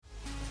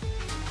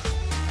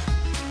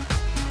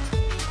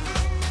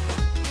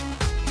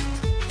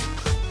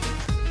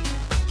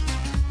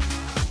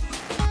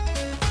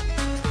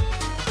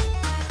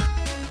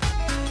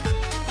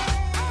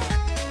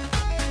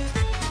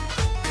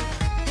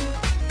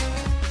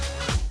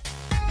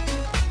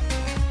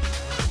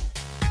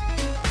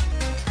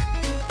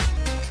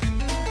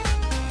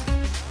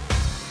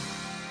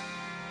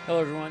Hello,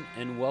 everyone,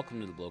 and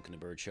welcome to the Bloke and the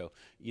Bird Show.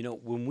 You know,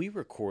 when we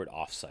record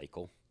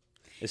off-cycle,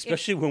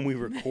 especially when we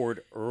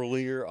record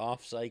earlier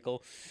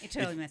off-cycle, It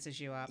totally messes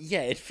you up.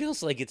 yeah, it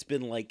feels like it's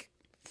been like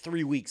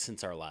 3 weeks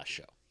since our last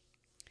show.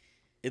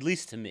 At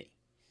least to me.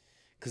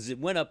 Because it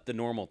went up the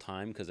normal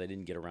time because I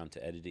didn't get around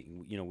to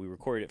editing. You know, we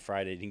recorded it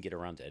Friday, didn't get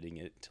around to editing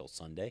it until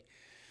Sunday.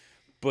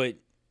 But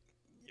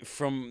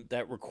from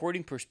that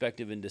recording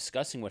perspective and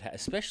discussing what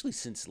happened, especially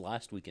since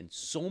last weekend,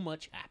 so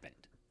much happened.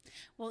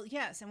 Well,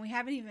 yes, and we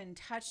didn't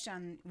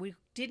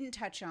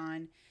touch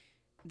on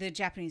the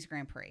Japanese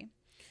Grand Prix.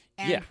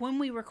 And when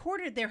we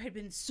recorded, there had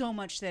been so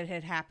much that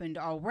had happened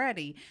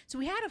already. So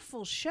we had a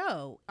full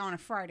show on a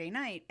Friday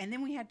night, and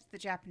then we had the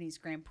Japanese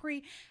Grand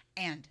Prix,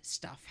 and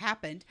stuff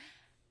happened.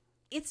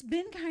 It's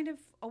been kind of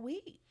a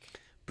week.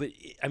 But,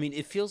 I mean,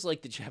 it feels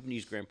like the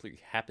Japanese Grand Prix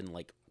happened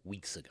like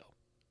weeks ago.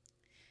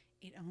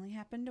 It only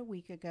happened a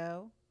week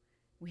ago.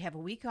 We have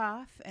a week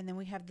off, and then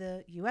we have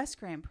the U.S.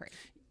 Grand Prix.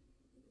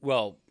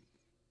 Well,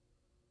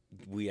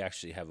 we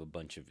actually have a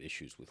bunch of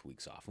issues with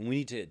weeks off, and we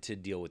need to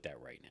deal with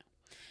that right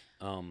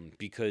now.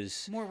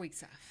 Because... More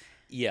weeks off.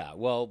 Yeah,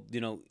 well,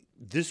 you know,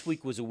 this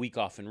week was a week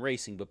off in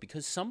racing, but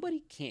because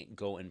somebody can't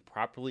go and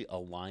properly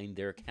align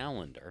their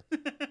calendar,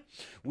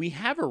 we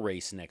have a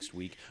race next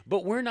week,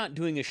 but we're not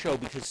doing a show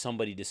because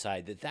somebody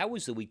decided that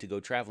was the week to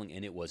go traveling,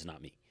 and it was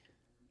not me.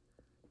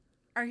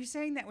 Are you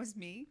saying that was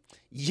me?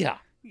 Yeah.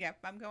 Yep,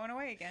 I'm going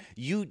away again.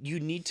 You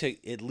need to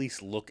at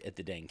least look at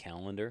the dang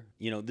calendar.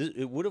 You know,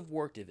 it would have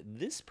worked if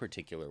this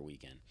particular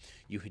weekend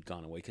you had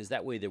gone away, because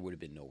that way there would have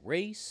been no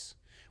race.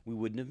 We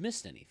wouldn't have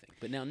missed anything.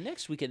 But now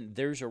next weekend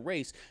there's a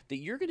race that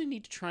you're going to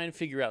need to try and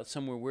figure out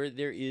somewhere where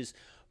there is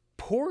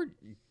poor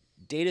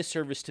data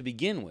service to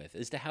begin with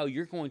as to how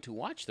you're going to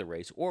watch the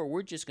race, or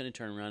we're just going to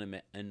turn around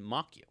and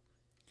mock you.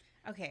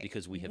 Okay.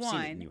 Because we have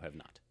seen it and you have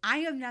not. I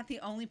am not the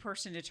only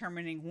person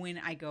determining when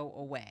I go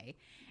away.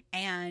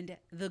 And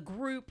the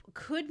group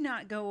could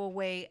not go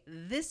away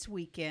this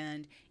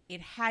weekend. It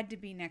had to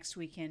be next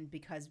weekend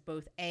because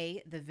both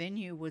the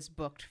venue was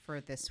booked for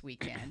this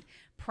weekend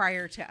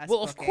prior to us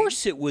Well, booking. of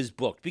course it was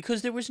booked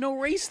because there was no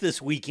race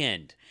this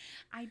weekend.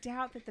 I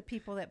doubt that the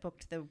people that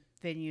booked the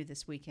venue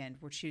this weekend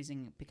were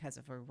choosing because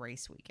of a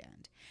race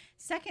weekend.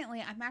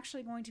 Secondly, I'm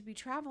actually going to be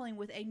traveling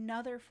with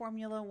another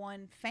Formula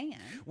One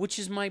fan. Which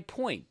is my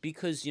point,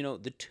 because, you know,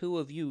 the two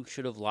of you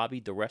should have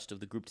lobbied the rest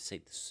of the group to say,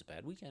 this is a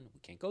bad weekend. We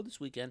can't go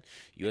this weekend.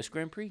 U.S.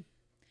 Grand Prix.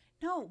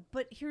 No,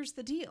 but here's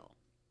the deal.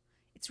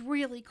 It's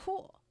really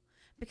cool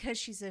because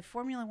she's a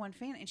Formula One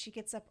fan and she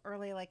gets up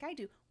early like I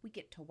do. We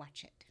get to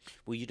watch it.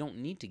 Well, you don't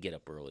need to get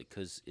up early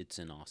because it's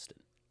in Austin.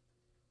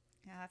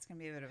 Yeah, that's going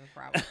to be a bit of a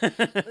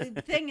problem.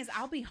 The thing is,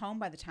 I'll be home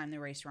by the time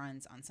the race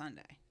runs on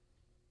Sunday.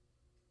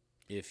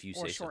 If you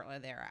say or so. shortly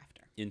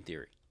thereafter. In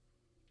theory.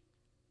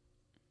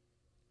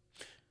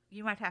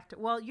 You might have to.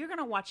 Well, you're going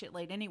to watch it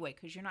late anyway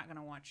because you're not going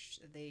to watch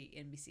the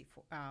NBC.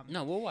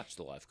 No, we'll watch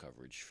the live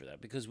coverage for that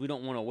because we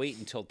don't want to wait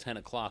until 10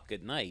 o'clock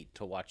at night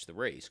to watch the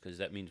race because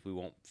that means we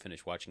won't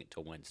finish watching it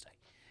till Wednesday.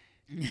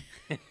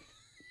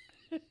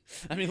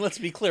 I mean, let's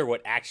be clear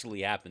what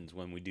actually happens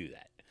when we do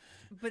that.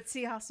 But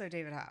see also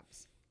David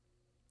Hobbs.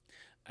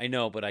 I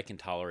know, but I can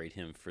tolerate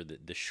him for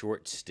the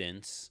short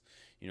stints.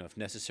 You know, if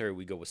necessary,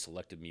 we go with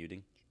selective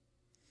muting.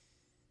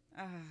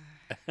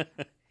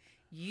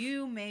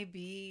 You may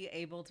be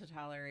able to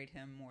tolerate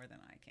him more than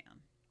I can.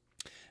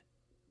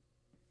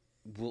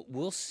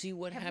 We'll see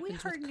what happens.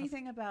 Have we heard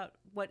anything about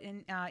what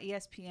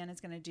ESPN is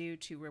going to do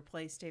to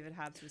replace David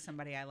Hobbs with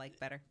somebody I like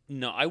better?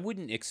 No, I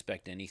wouldn't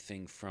expect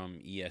anything from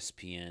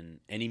ESPN,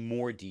 any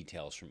more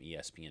details from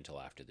ESPN until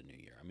after the new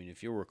year. I mean,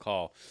 if you'll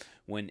recall,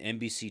 when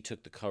NBC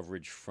took the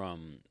coverage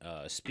from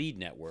Speed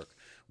Network,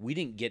 we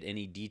didn't get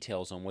any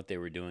details on what they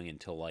were doing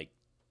until like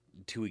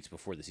 2 weeks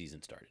before the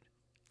season started.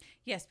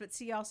 Yes, but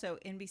see also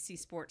NBC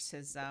Sports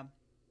has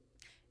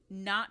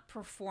not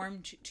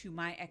performed to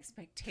my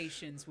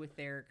expectations with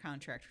their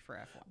contract for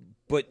F1.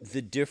 But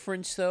the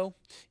difference, though,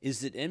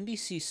 is that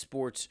NBC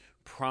Sports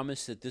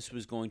promised that this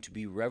was going to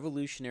be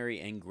revolutionary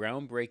and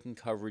groundbreaking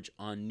coverage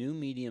on new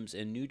mediums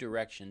and new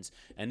directions,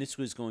 and this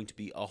was going to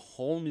be a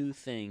whole new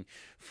thing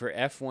for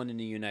F1 in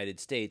the United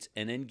States,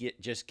 and then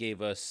just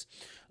gave us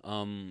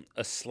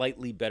a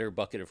slightly better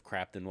bucket of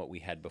crap than what we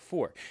had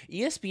before.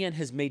 ESPN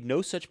has made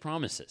no such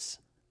promises.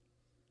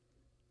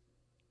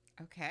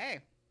 Okay.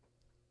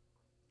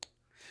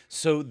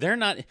 So they're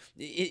not.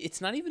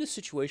 It's not even a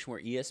situation where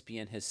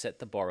ESPN has set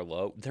the bar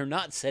low. They're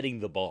not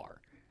setting the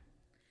bar.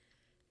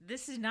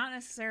 This is not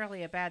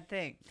necessarily a bad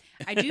thing.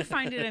 I do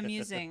find it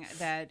amusing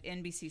that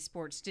NBC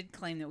Sports did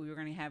claim that we were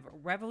going to have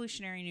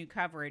revolutionary new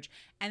coverage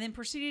and then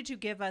proceeded to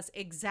give us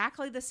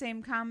exactly the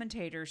same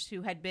commentators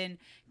who had been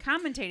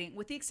commentating,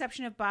 with the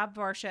exception of Bob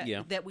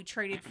Varsha, that we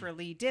traded for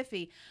Lee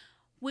Diffie,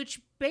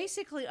 which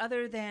basically,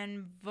 other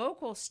than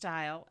vocal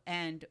style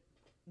and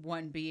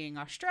one being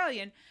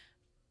Australian,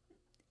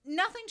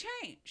 nothing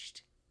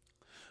changed.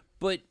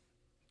 But,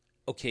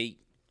 okay,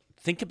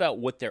 think about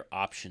what their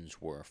options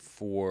were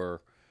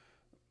for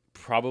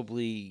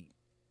probably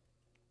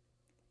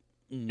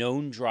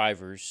known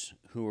drivers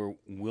who are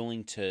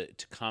willing to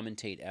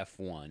commentate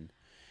F1.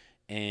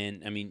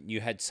 And, I mean, you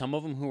had some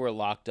of them who were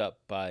locked up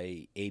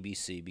by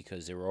ABC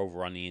because they were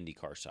over on the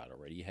IndyCar side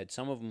already. You had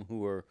some of them who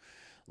were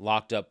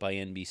locked up by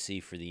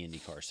NBC for the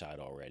IndyCar side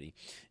already.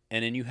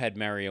 And then you had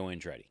Mario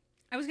Andretti.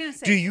 I was going to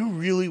say... Do you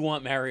really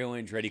want Mario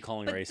Andretti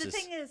calling races? But the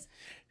thing is,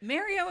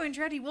 Mario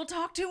Andretti will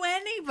talk to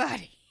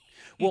anybody.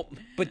 Well,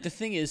 but the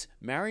thing is,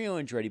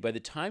 Mario Andretti, by the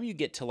time you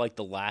get to, like,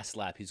 the last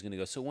lap, he's going to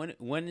go, so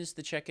when is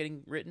the check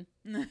getting written?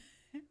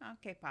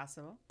 Okay,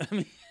 possible. I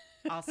mean...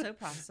 Also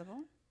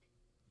possible.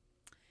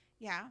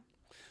 Yeah.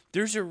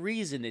 There's a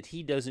reason that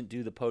he doesn't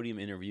do the podium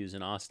interviews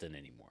in Austin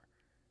anymore.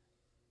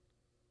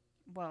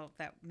 Well,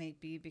 that may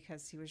be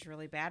because he was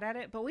really bad at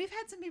it, but we've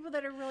had some people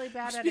that are really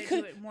bad at it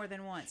do it more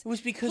than once. It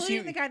was because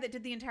including the guy that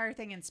did the entire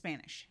thing in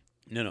Spanish.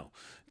 No.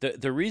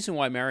 The reason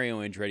why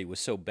Mario Andretti was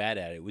so bad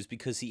at it was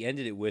because he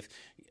ended it with,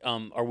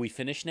 "Are we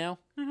finished now?"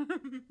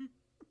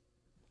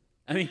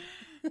 I mean,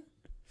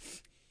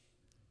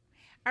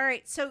 all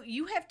right. So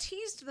you have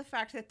teased the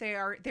fact that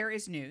there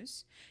is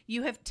news.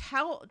 You have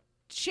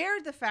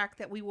shared the fact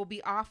that we will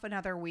be off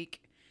another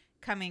week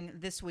coming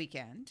this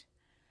weekend.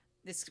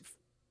 This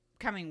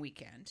coming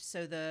weekend.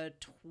 So the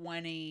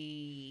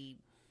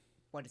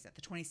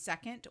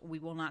 22nd, we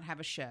will not have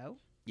a show.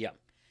 Yeah.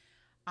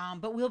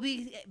 But we'll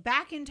be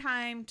back in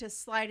time to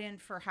slide in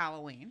for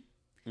Halloween.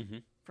 Mm-hmm.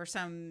 For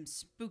some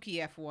spooky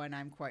F1,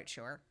 I'm quite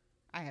sure.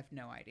 I have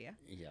no idea.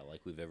 Yeah,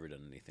 like we've ever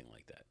done anything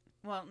like that.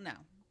 Well, no.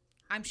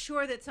 I'm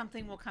sure that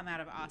something will come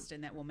out of Austin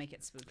that will make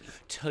it spooky.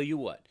 Tell you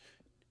what,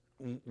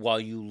 while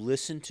you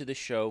listen to the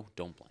show,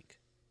 don't blink.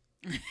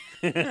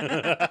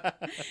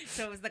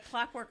 So it was the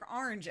Clockwork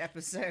Orange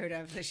episode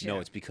of the show. No,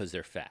 it's because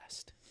they're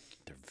fast.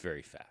 They're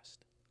very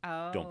fast.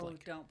 Oh, don't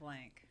blink. Don't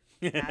blink.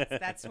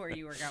 That's where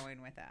you were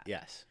going with that.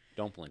 Yes.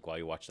 Don't blink while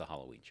you watch the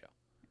Halloween show.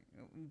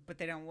 But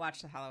they don't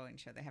watch the Halloween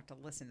show. They have to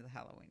listen to the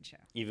Halloween show.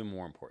 Even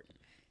more important.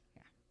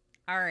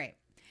 Yeah. All right.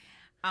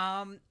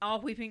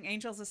 All Weeping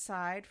Angels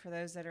aside, for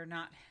those that are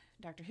not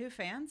Doctor Who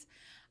fans.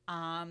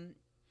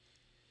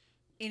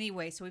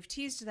 Anyway, so we've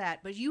teased that.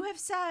 But you have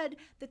said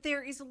that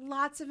there is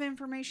lots of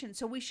information.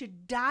 So we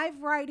should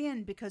dive right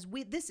in because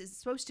this is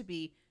supposed to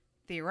be,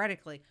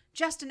 theoretically,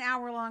 just an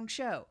hour-long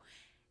show.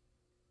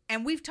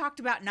 And we've talked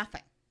about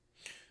nothing.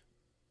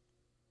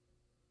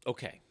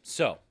 Okay,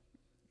 so.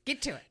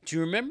 Get to it. Do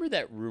you remember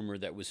that rumor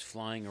that was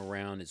flying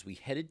around as we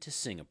headed to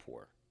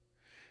Singapore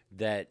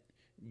that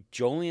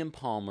Jolyon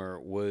Palmer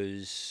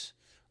was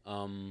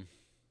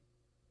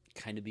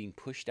kind of being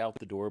pushed out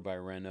the door by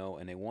Renault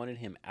and they wanted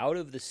him out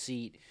of the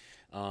seat?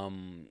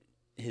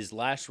 His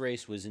last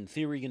race was in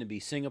theory going to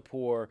be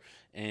Singapore,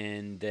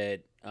 and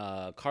that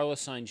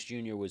Carlos Sainz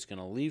Jr. was going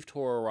to leave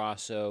Toro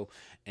Rosso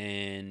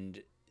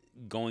and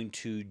going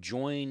to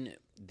join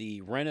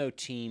the Renault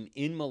team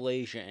in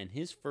Malaysia, and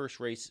his first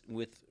race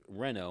with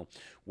Renault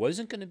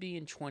wasn't going to be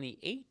in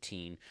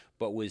 2018,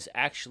 but was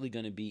actually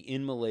going to be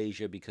in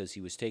Malaysia because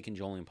he was taking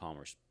Jolyon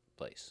Palmer's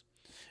place.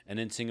 And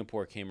then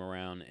Singapore came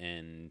around,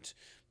 and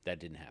that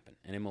didn't happen.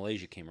 And then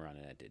Malaysia came around,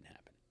 and that didn't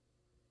happen.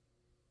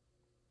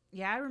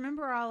 Yeah, I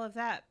remember all of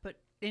that. But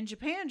in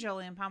Japan,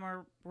 Jolyon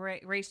Palmer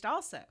raced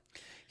also.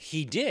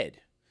 He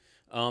did.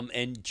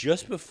 And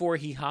just before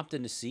he hopped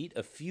in the seat,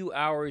 a few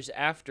hours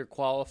after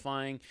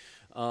qualifying,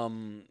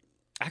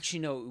 actually,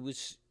 no, it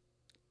was,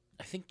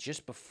 I think,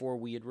 just before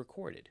we had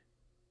recorded.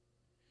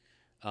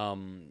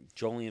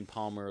 Jolyon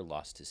Palmer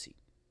lost his seat.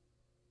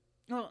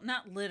 Well,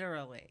 not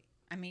literally.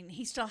 I mean,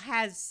 he still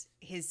has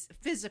his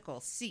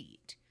physical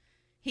seat.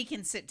 He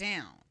can sit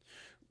down.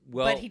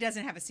 Well, but he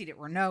doesn't have a seat at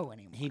Renault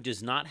anymore. He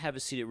does not have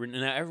a seat at Renault.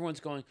 Now, everyone's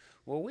going,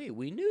 well, wait,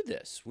 we knew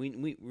this.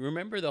 We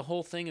remember the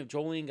whole thing of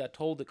Jolyon got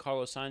told that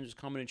Carlos Sainz was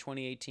coming in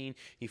 2018.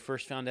 He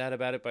first found out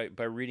about it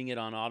by reading it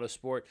on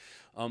Autosport.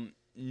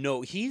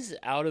 No, he's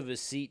out of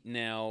his seat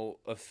now,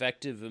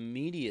 effective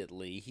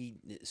immediately.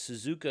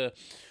 Suzuka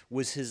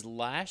was his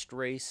last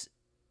race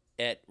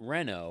at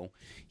Renault.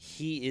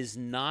 He is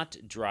not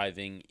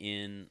driving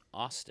in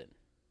Austin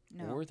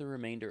or the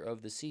remainder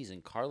of the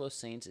season. Carlos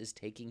Sainz is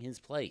taking his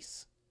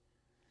place.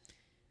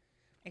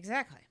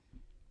 Exactly.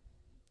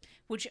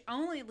 Which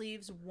only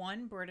leaves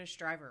one British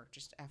driver,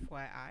 just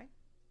FYI.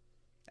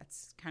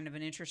 That's kind of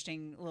an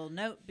interesting little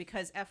note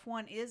because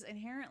F1 is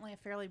inherently a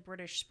fairly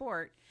British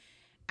sport.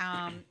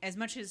 As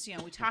much as,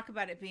 we talk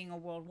about it being a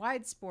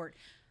worldwide sport,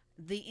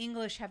 the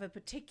English have a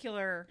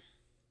particular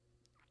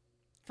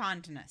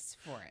fondness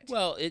for it.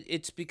 Well,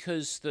 it's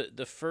because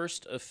the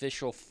first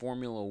official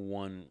Formula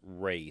One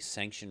race,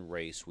 sanctioned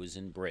race, was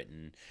in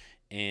Britain.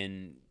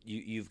 And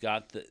you've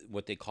got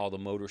what they call the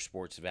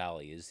Motorsports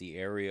Valley, is the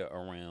area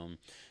around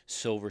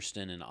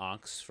Silverstone and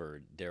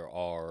Oxford. There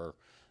are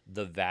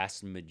the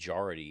vast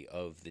majority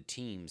of the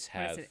teams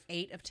have... What is it,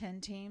 8 of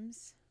 10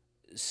 teams?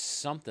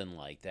 Something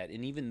like that.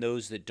 And even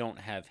those that don't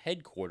have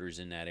headquarters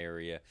in that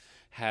area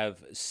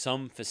have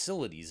some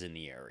facilities in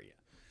the area.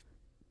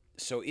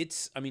 So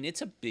it's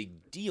a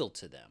big deal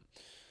to them.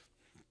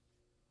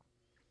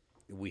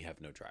 We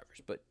have no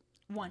drivers, but...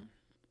 One.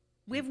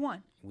 We have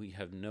one. We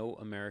have no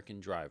American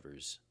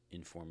drivers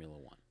in Formula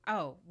One.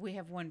 Oh, we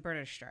have one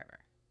British driver.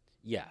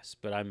 Yes,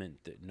 but I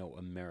meant no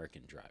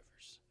American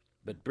drivers.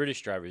 But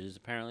British drivers is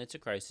apparently it's a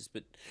crisis.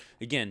 But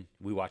again,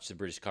 we watch the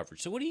British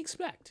coverage. So what do you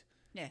expect?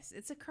 Yes,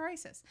 it's a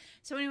crisis.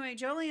 So anyway,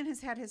 Jolyon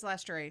has had his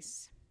last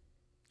race.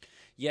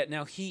 Yeah,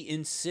 now he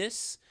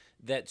insists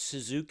that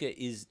Suzuka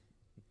is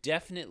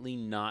definitely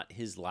not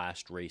his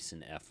last race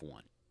in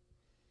F1.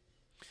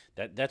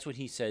 That's what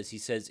he says. He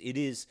says it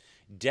is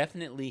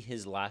definitely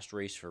his last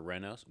race for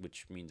Renault,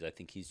 which means I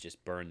think he's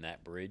just burned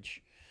that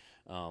bridge.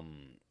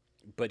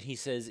 But he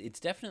says it's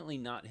definitely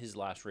not his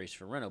last race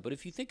for Renault. But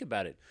if you think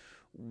about it,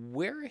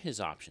 where are his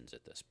options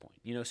at this point?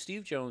 You know,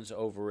 Steve Jones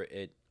over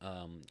at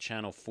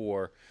Channel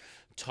 4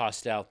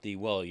 tossed out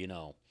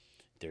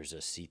there's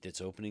a seat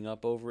that's opening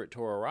up over at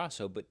Toro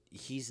Rosso, but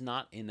he's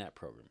not in that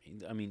program.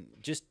 I mean,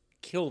 just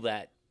kill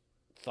that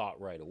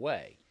thought right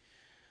away.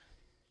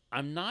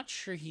 I'm not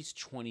sure he's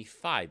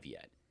 25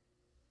 yet.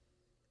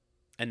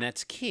 And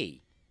that's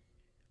key.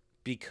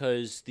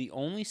 Because the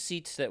only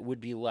seats that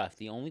would be left,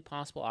 the only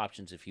possible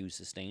options if he was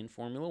to stay in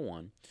Formula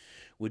One,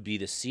 would be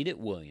the seat at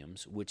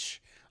Williams,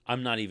 which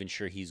I'm not even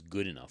sure he's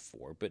good enough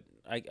for, but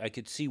I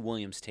could see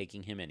Williams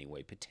taking him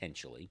anyway,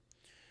 potentially.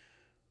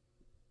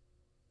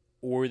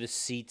 Or the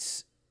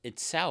seats at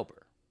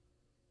Sauber.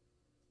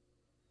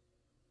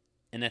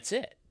 And that's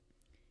it.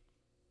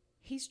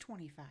 He's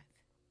 25.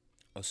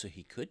 Oh, so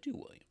he could do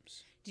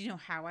Williams. Do you know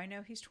how I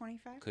know he's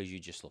 25? Because you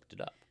just looked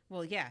it up.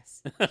 Well,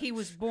 yes. He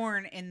was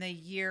born in the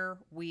year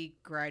we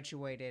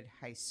graduated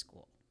high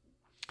school.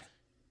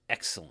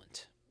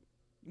 Excellent.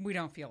 We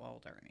don't feel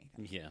old or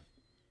anything. Yeah.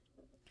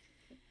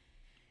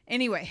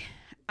 Anyway.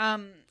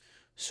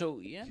 So,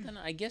 yeah, then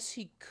I guess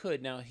he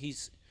could. Now,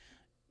 he's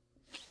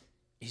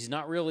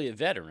not really a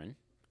veteran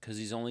because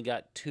he's only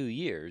got 2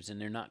 years,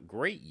 and they're not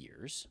great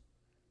years.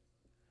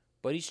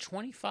 But he's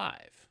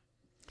 25.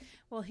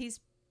 Well,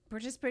 he's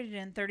participated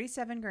in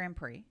 37 Grand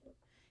Prix.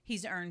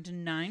 He's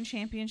earned 9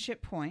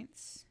 championship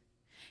points.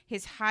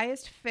 His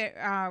highest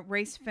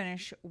race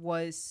finish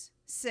was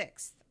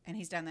 6th, and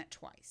he's done that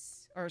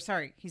twice. Or,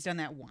 sorry, he's done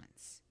that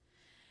once.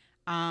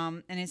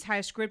 And his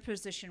highest grid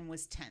position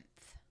was 10th.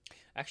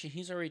 Actually,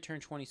 he's already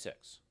turned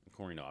 26,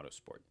 according to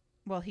Autosport.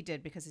 Well, he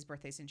did because his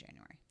birthday's in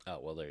January. Oh,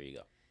 well, there you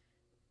go.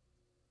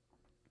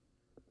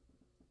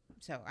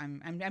 So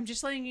I'm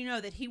just letting you know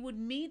that he would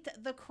meet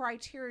the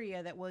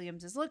criteria that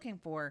Williams is looking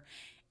for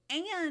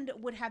and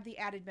would have the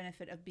added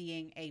benefit of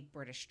being a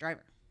British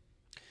driver.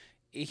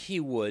 He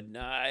would.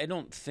 I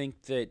don't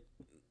think that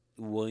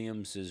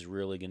Williams is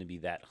really going to be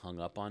that hung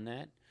up on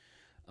that.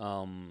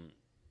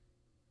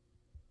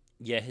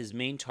 Yeah, his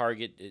main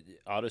target,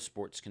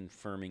 Autosport's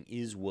confirming,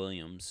 is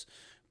Williams.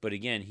 But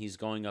again, he's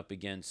going up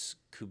against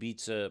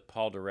Kubica,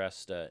 Paul di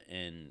Resta,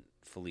 and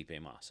Felipe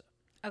Massa.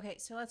 Okay,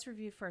 so let's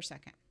review for a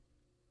second.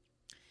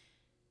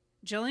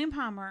 Jolyon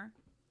Palmer,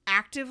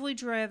 actively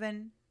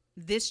driven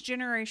this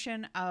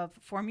generation of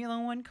Formula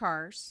One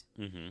cars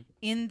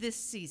in this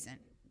season,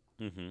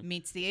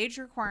 meets the age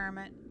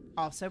requirement,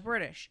 also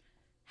British,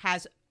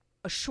 has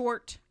a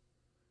short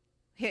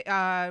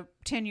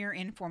tenure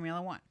in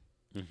Formula One.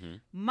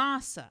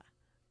 Massa,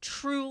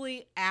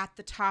 truly at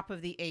the top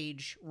of the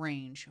age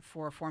range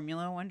for a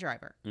Formula One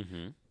driver.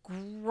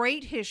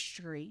 Great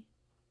history,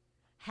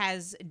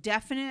 has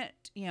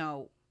definite,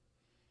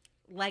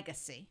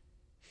 legacy.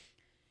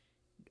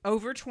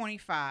 Over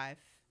 25,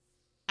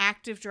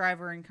 active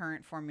driver in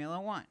current Formula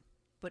One,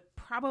 but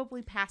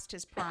probably past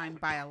his prime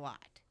by a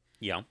lot.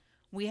 Yeah.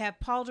 We have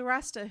Paul di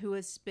Resta, who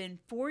has been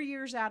 4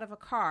 years out of a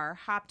car,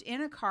 hopped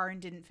in a car and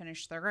didn't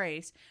finish the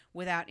race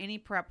without any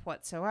prep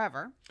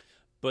whatsoever.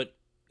 But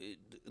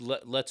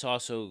let's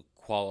also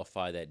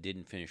qualify that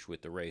didn't finish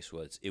with the race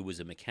it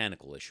was a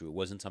mechanical issue. It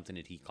wasn't something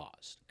that he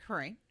caused.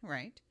 Correct,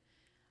 right.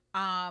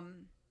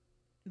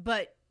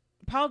 But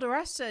Paul di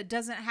Resta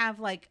doesn't have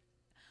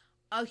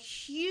a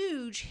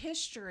huge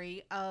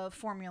history of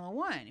Formula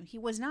One. He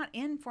was not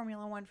in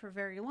Formula One for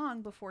very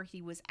long before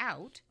he was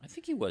out. I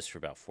think he was for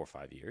about 4 or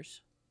 5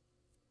 years.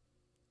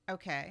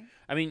 Okay.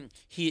 I mean,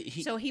 he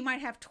So he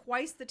might have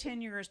twice the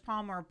tenure as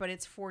Palmer, but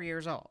it's 4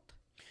 years old.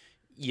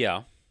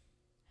 Yeah.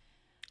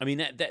 I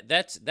mean,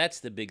 that's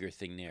the bigger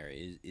thing there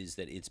is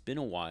that it's been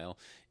a while.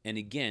 And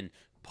again,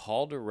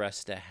 Paul di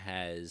Resta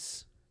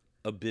has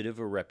a bit of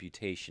a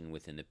reputation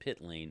within the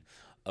pit lane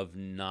of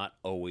not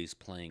always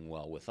playing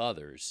well with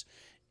others.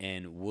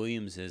 And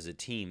Williams as a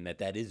team,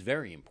 that is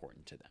very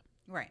important to them.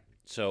 Right.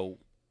 So,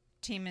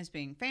 team is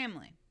being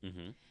family.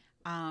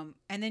 And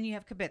then you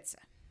have Kubica.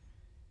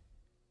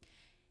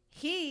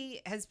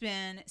 He has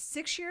been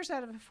 6 years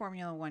out of a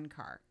Formula One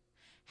car.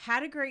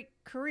 Had a great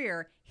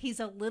career. He's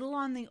a little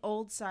on the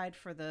old side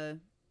for the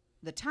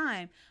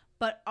time,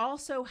 but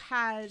also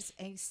has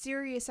a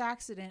serious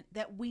accident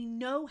that we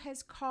know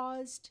has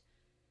caused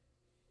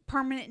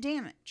permanent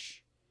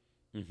damage.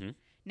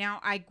 Now,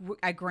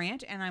 I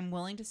grant, and I'm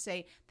willing to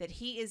say that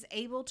he is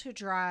able to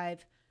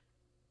drive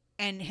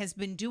and has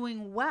been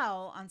doing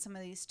well on some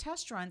of these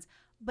test runs,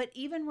 but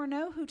even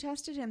Renault, who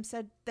tested him,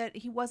 said that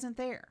he wasn't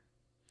there.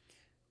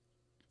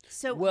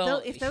 So,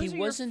 Well, if those he are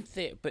wasn't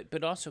there,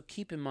 but also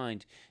keep in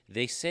mind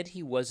they said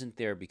he wasn't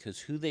there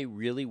because who they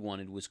really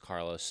wanted was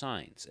Carlos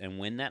Sainz, and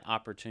when that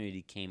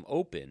opportunity came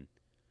open,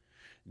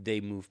 they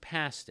moved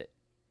past it.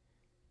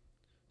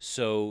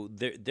 So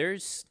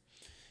there's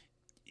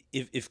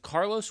if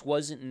Carlos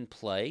wasn't in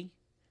play,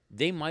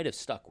 they might have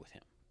stuck with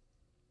him.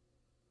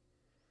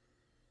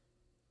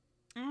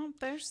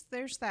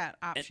 there's that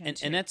option And,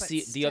 too, and that's but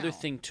the other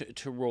still. thing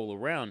to roll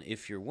around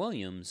if you're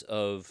Williams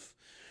of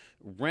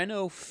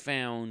Renault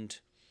found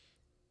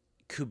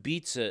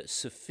Kubica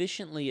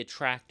sufficiently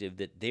attractive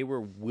that they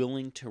were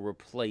willing to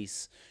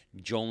replace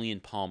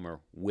Jolyon Palmer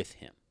with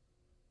him.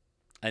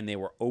 And they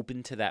were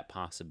open to that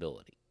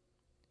possibility.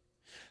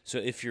 So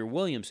if you're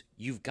Williams,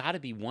 you've got to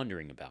be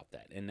wondering about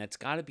that. And that's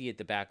got to be at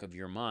the back of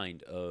your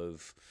mind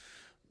of,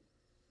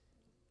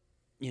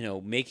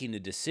 making the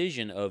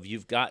decision of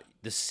you've got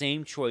the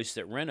same choice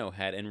that Renault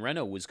had, and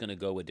Renault was going to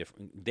go a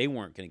different. They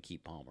weren't going to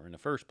keep Palmer in the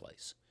first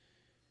place.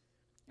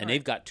 And Right.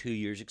 they've got 2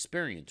 years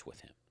experience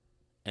with him.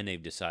 And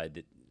they've decided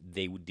that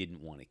they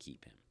didn't want to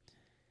keep him.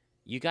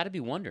 You got to be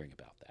wondering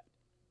about that.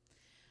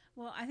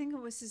 Well, I think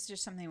this is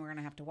just something we're going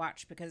to have to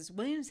watch because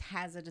Williams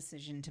has a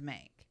decision to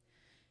make.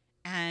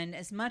 And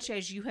as much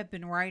as you have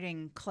been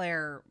writing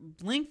Claire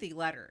lengthy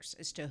letters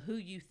as to who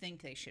you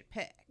think they should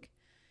pick,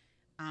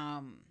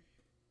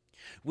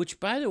 Which,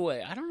 by the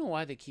way, I don't know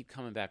why they keep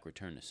coming back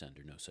return to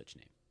sender, no such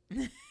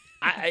name.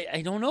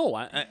 I don't know.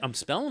 I'm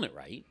spelling it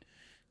right.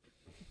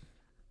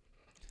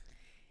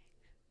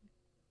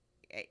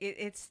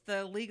 it's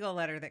the legal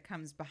letter that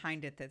comes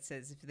behind it that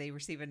says if they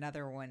receive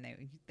another one,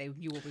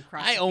 you will be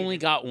prosecuted. I only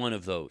got one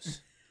of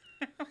those.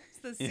 It's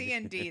the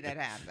C&D that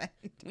happened.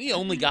 We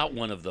only got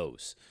one of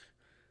those.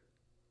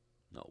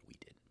 No, we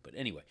didn't. But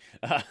anyway.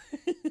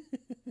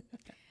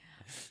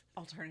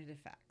 Alternative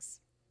facts.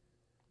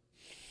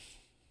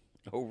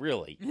 Oh,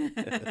 really?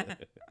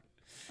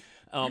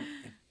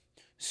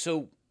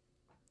 So,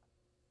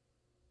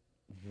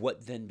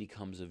 what then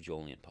becomes of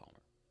Jolyon Palmer?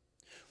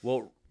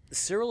 Well,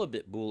 Cyril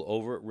Abitboul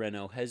over at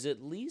Renault has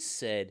at least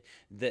said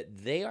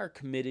that they are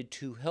committed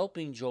to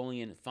helping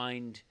Jolyon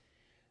find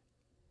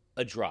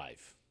a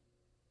drive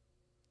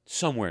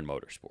somewhere in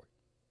motorsport.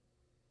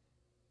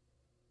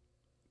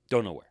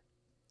 Don't know where.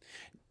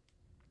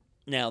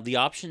 Now, the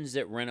options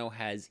that Renault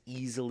has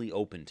easily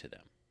open to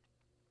them.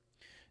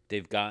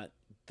 They've got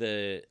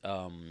the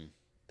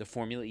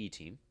Formula E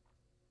team,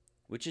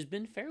 which has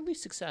been fairly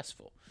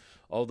successful.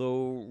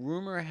 Although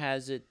rumor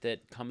has it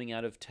that coming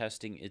out of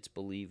testing, it's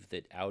believed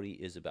that Audi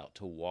is about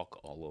to walk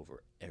all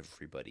over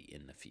everybody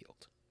in the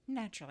field.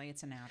 Naturally,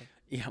 it's an Audi.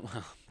 Yeah,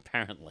 well,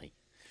 apparently.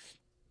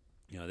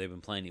 They've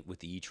been playing it with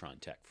the e-tron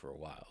tech for a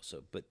while.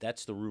 But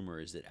that's the rumor,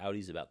 is that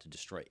Audi's about to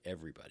destroy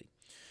everybody.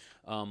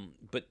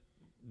 But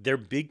their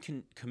big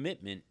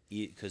commitment,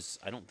 because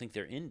I don't think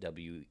they're in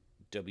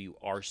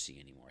WRC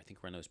anymore. I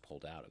think Renault's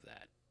pulled out of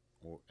that.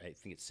 Or I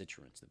think it's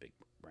Citroen's the big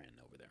brand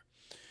over there.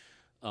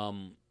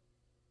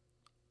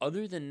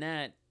 Other than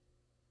that,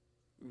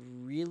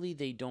 really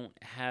they don't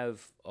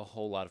have a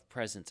whole lot of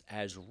presence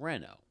as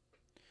Renault.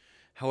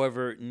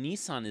 However,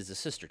 Nissan is a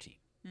sister team.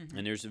 Mm-hmm.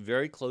 And there's a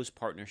very close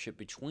partnership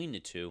between the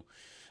two.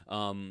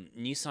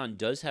 Nissan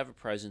does have a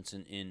presence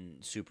in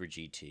Super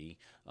GT,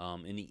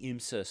 in the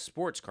IMSA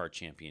Sports Car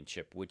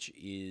Championship, which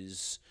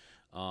is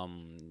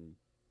WEC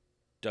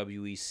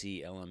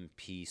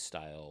LMP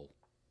style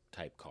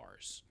type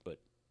cars, but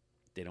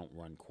they don't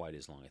run quite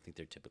as long. I think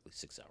they're typically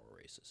 6-hour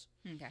races.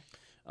 Okay.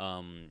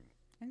 I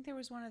think there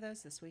was one of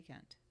those this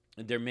weekend.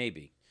 There may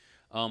be.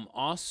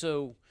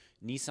 Also,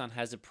 Nissan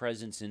has a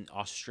presence in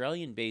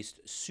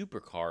Australian-based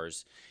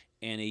supercars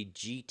and a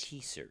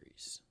GT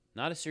series.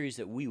 Not a series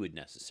that we would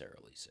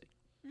necessarily see.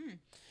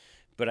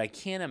 But I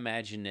can't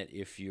imagine that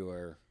if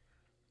you're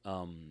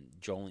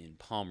Jolyon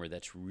Palmer,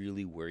 that's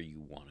really where you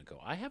want to go.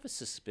 I have a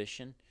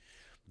suspicion,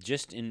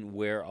 just in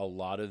where a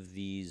lot of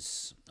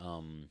these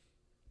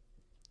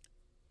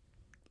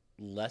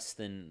less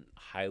than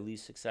highly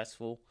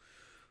successful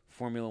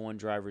Formula One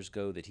drivers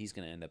go, that he's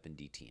going to end up in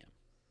DTM.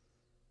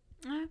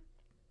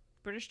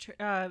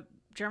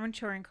 German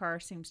touring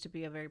car seems to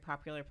be a very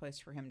popular place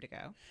for him to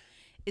go.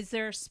 Is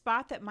there a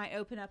spot that might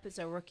open up as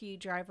a rookie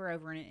driver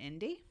over in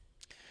Indy?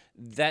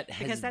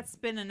 Because that's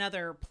been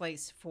another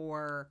place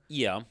for...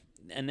 Yeah,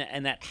 and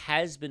that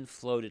has been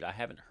floated. I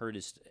haven't heard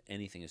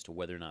anything as to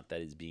whether or not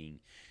that is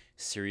being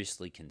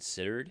seriously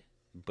considered,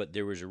 but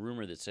there was a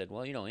rumor that said,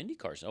 well,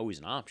 IndyCar is always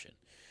an option.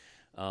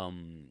 I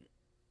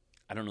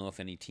don't know if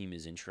any team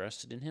is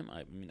interested in him.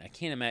 I mean, I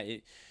can't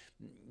imagine...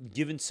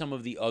 Given some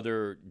of the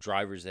other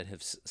drivers that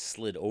have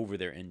slid over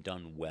there and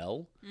done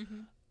well,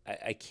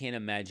 I can't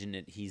imagine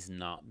that he's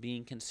not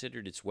being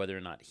considered. It's whether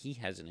or not he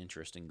has an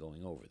interest in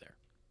going over there,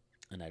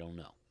 and I don't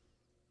know.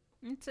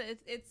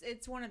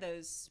 It's one of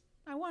those.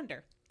 I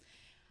wonder.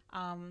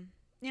 I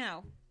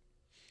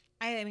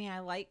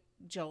like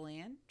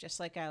Jolyon, just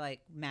like I like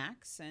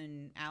Max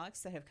and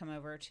Alex that have come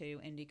over to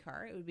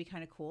IndyCar. It would be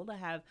kind of cool to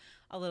have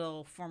a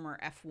little former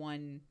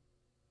F1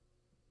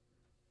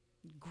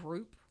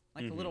 group.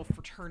 Like a little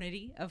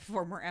fraternity of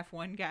former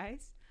F1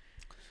 guys.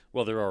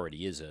 Well, there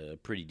already is a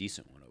pretty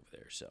decent one over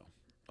there. So,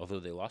 although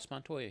they lost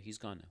Montoya, he's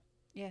gone now.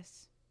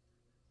 Yes.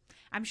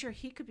 I'm sure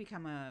he could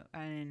become an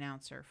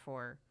announcer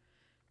for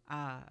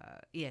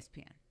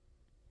ESPN.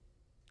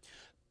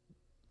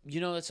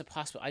 That's a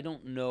possibility. I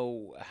don't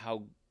know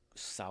how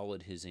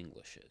solid his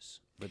English is,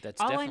 but that's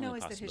all I definitely know a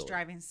is that his possibility.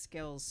 driving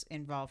skills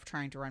involve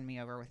trying to run me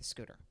over with a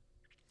scooter.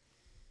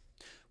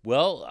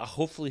 Well,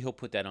 hopefully he'll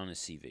put that on his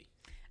CV.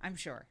 I'm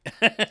sure.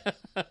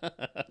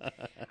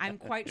 I'm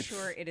quite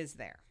sure it is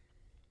there.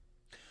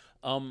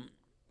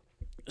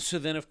 So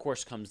then, of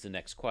course, comes the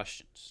next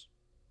questions.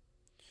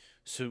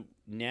 So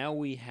now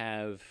we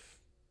have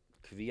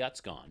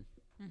Kvyat's gone,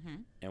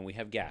 and we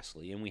have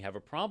Gasly, and we have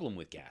a problem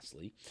with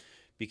Gasly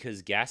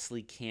because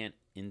Gasly can't.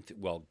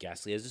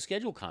 Gasly has a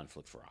schedule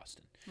conflict for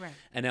Austin, Right.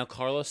 and now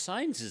Carlos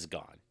Sainz is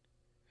gone.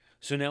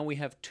 So now we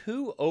have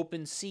 2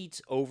 open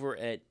seats over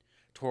at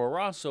Toro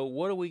Rosso.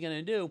 What are we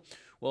going to do?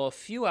 Well, a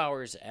few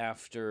hours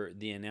after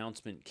the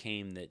announcement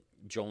came that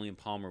Jolyon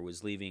Palmer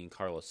was leaving and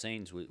Carlos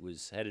Sainz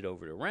was headed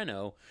over to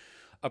Renault,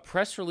 a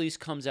press release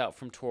comes out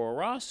from Toro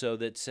Rosso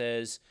that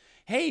says,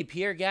 hey,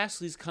 Pierre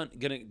Gasly's going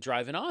to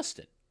drive in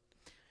Austin.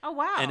 Oh,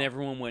 wow. And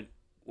everyone went,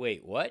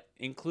 wait, what?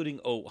 Including,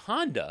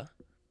 Honda,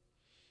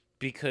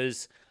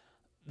 because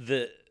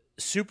the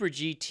Super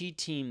GT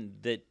team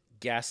that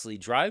Gasly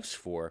drives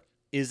for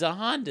is a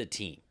Honda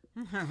team.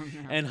 Oh, no.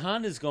 And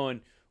Honda's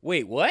going,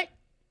 wait, what?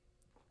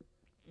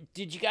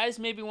 Did you guys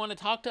maybe want to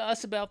talk to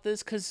us about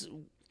this? Because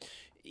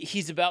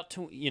he's about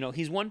to,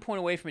 he's 1 point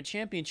away from a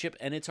championship,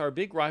 and it's our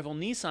big rival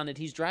Nissan that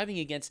he's driving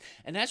against,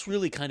 and that's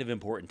really kind of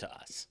important to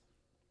us.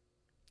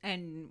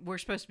 And we're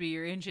supposed to be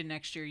your engine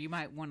next year. You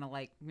might want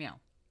to,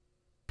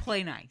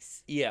 play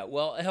nice. Yeah,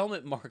 well,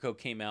 Helmut Marko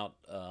came out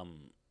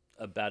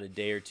about a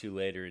day or two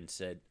later and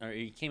said, or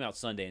he came out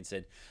Sunday and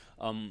said,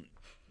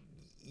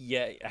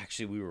 yeah,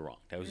 actually, we were wrong.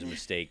 That was a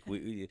mistake.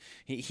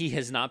 He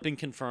has not been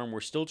confirmed.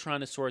 We're still trying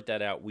to sort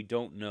that out. We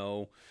don't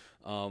know.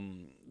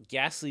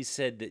 Gasly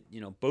said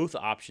that, both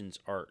options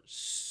are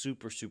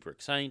super, super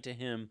exciting to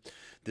him.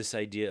 This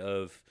idea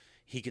of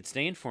he could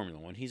stay in Formula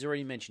One. He's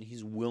already mentioned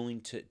he's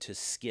willing to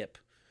skip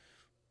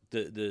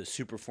the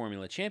Super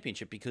Formula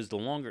Championship because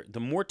the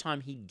more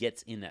time he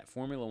gets in that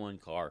Formula One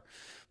car,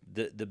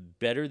 the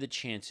better the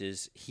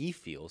chances he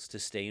feels to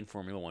stay in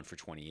Formula One for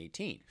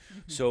 2018. Mm-hmm.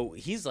 So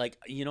he's like,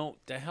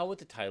 the hell with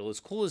the title. As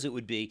cool as it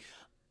would be,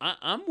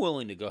 I'm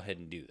willing to go ahead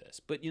and do this.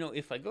 But,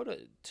 if I go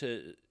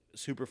to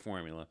Super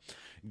Formula,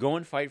 go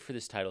and fight for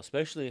this title,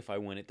 especially if I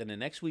win it, then the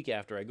next week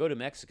after I go to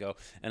Mexico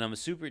and I'm a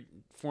Super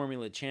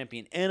Formula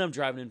champion and I'm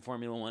driving in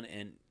Formula One,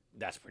 and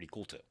that's pretty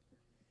cool too.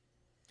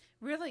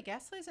 Really,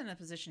 Gasly's in a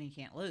position he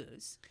can't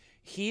lose.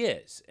 He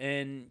is,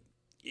 and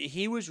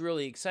he was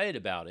really excited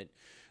about it.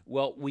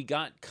 Well, we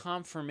got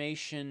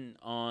confirmation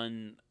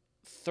on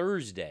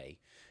Thursday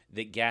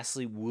that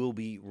Gasly will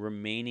be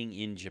remaining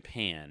in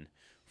Japan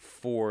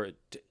for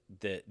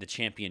the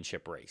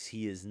championship race.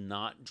 He is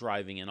not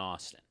driving in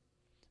Austin.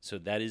 So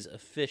that is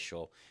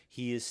official.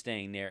 He is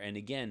staying there. And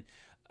again,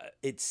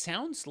 it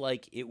sounds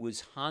like it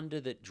was Honda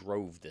that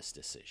drove this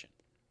decision.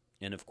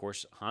 And of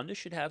course, Honda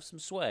should have some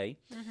sway.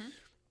 Mm-hmm.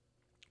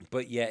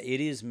 But yeah,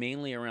 it is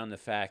mainly around the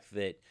fact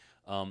that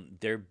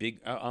their big...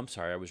 I'm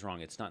sorry, I was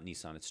wrong. It's not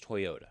Nissan. It's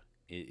Toyota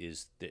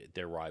is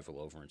their rival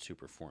over in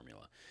Super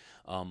Formula.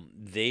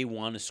 They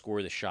want to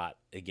score the shot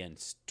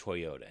against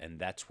Toyota, and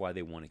that's why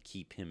they want to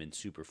keep him in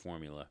Super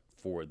Formula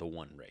for the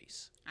one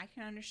race. I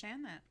can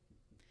understand that.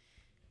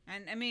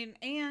 And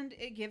and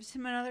it gives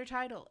him another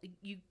title.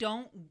 You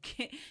don't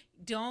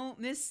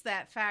miss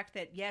that fact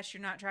that yes,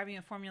 you're not driving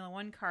a Formula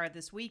One car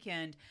this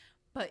weekend,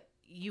 but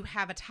you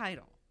have a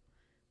title.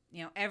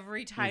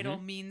 Every title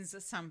means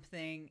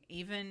something.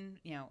 Even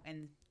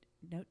and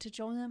note to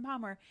Jolyon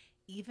Palmer,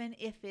 even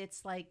if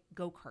it's like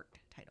go-kart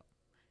title,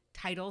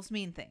 titles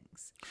mean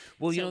things.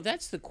 Well,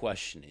 that's the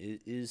question.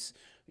 Is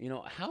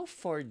how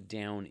far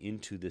down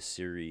into the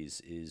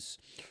series is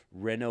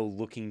Renault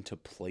looking to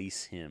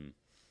place him?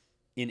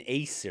 In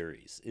a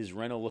series, is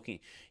Renault looking,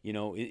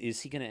 is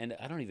he going to end?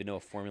 I don't even know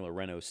if Formula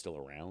Renault is still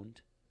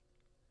around.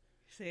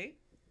 See?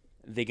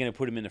 They're going to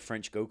put him in the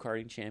French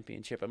go-karting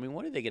championship.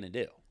 What are they going to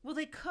do? Well,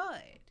 they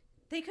could.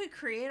 They could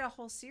create a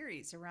whole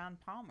series around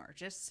Palmer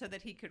just so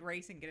that he could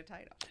race and get a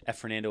title. At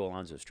Fernando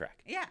Alonso's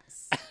track.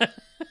 Yes.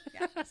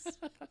 Yes.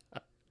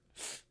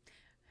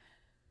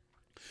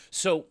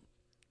 So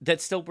that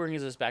still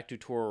brings us back to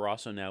Toro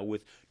Rosso now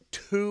with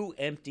 2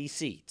 empty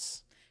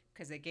seats.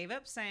 Because they gave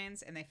up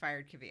Sainz and they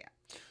fired Kvyat.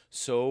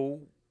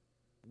 So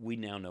we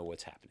now know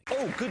what's happening.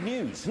 Oh, good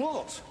news.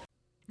 What?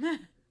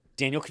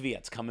 Daniel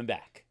Kvyat's coming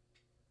back.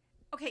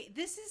 Okay,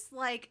 this is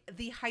like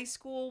the high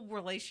school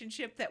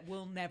relationship that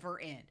will never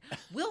end.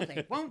 Will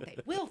they? Won't they?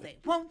 Will they?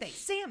 Won't they?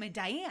 Sam and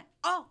Diane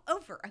all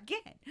over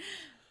again.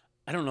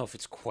 I don't know if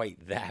it's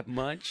quite that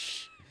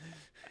much.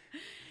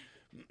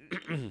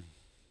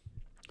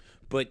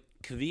 But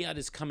Kvyat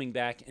is coming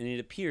back, and it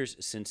appears,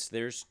 since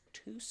there's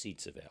 2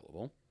 seats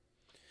available,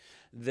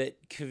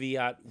 that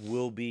Kvyat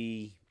will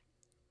be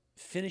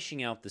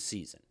finishing out the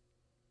season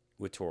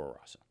with Toro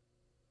Rosso.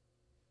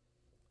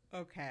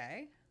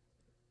 Okay.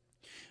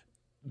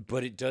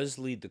 But it does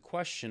lead the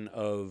question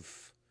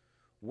of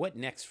what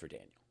next for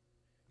Daniel?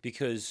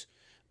 Because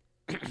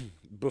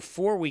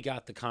before we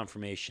got the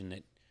confirmation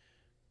that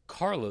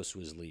Carlos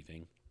was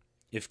leaving,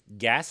 if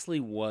Gasly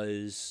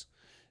was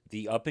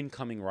the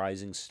up-and-coming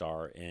rising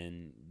star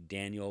and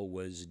Daniel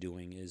was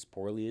doing as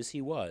poorly as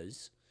he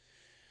was,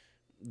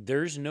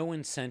 there's no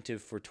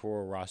incentive for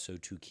Toro Rosso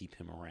to keep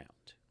him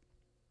around.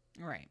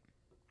 Right.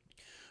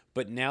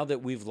 But now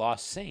that we've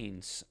lost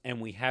Sainz and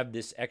we have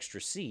this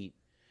extra seat,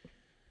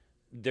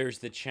 there's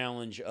the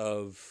challenge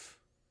of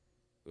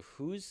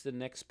who's the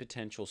next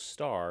potential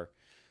star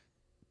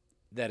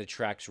that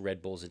attracts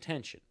Red Bull's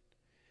attention.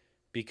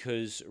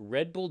 Because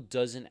Red Bull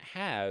doesn't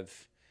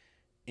have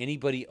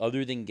anybody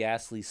other than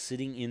Gasly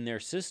sitting in their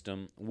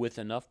system with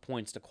enough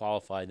points to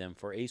qualify them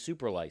for a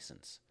super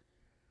license.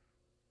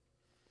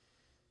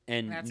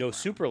 And That's no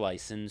super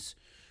license,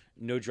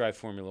 no drive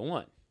Formula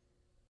One.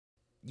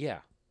 Yeah.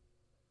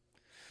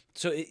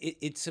 So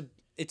it's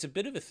a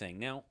bit of a thing.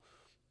 Now,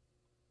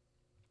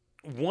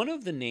 one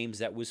of the names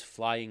that was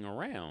flying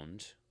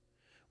around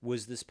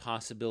was this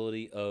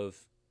possibility of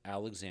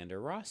Alexander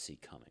Rossi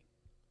coming.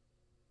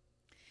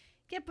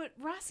 Yeah, but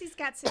Rossi's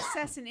got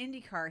success in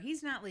IndyCar.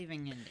 He's not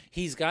leaving Indy.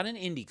 He's got an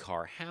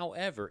IndyCar.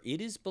 However, it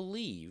is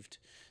believed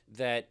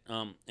that,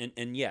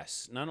 and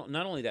yes, not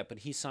only that, but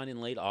he signed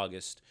in late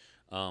August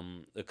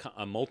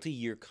a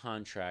multi-year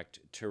contract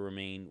to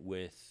remain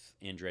with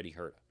Andretti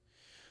Herta.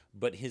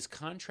 But his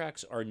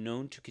contracts are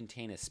known to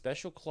contain a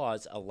special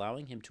clause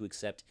allowing him to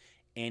accept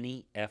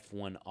any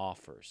F1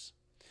 offers.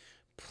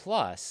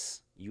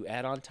 Plus, you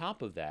add on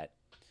top of that,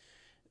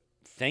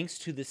 thanks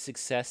to the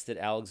success that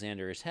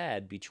Alexander has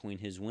had between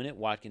his win at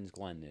Watkins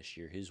Glen this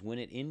year, his win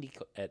at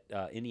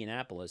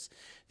Indianapolis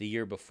the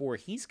year before,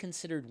 he's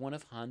considered one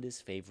of Honda's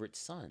favorite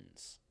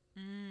sons.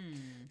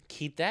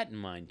 Keep that in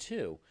mind,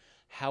 too.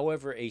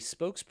 However, a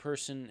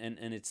spokesperson,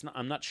 and it's not,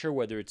 I'm not sure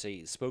whether it's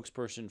a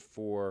spokesperson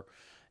for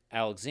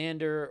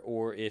Alexander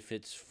or if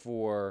it's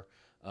for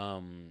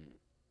Andretti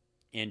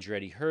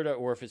Herta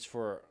or if it's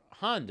for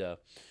Honda,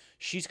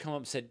 she's come up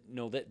and said,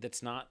 no,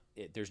 that's not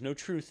it. There's no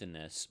truth in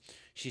this.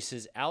 She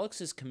says, Alex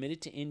is committed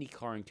to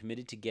IndyCar and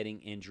committed to getting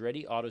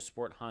Andretti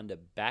Autosport Honda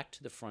back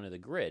to the front of the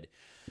grid.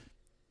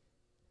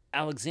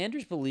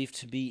 Alexander's believed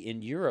to be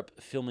in Europe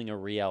filming a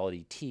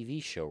reality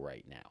TV show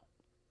right now.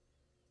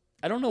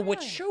 I don't know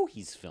what show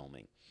he's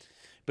filming,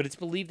 but it's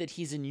believed that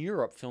he's in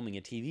Europe filming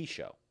a TV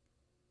show.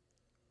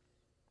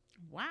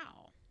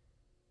 Wow.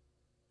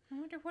 I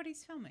wonder what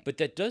he's filming. But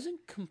that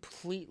doesn't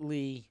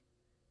completely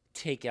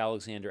take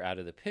Alexander out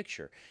of the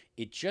picture.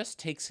 It just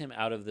takes him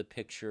out of the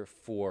picture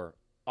for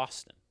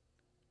Austin.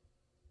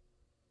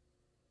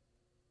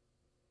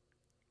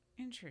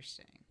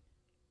 Interesting.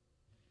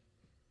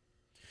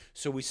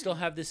 So we still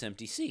have this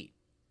empty seat.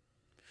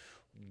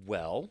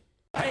 Well,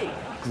 hey,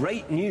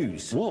 great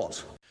news.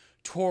 What?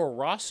 Toro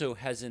Rosso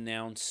has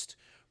announced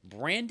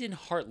Brandon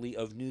Hartley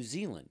of New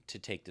Zealand to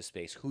take the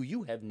space, who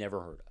you have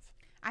never heard of.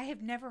 I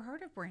have never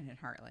heard of Brandon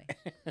Hartley.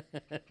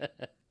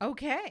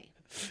 Okay.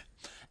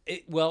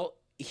 Well,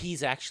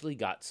 he's actually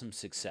got some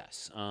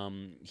success.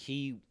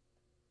 He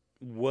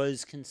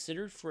was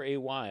considered for a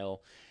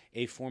while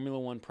a Formula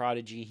One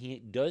prodigy. He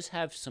does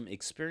have some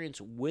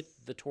experience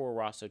with the Toro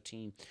Rosso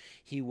team.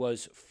 He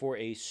was, for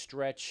a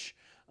stretch,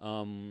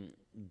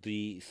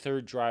 the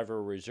third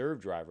driver, reserve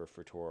driver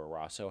for Toro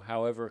Rosso.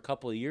 However, a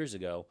couple of years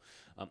ago,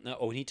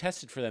 and he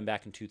tested for them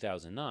back in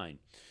 2009.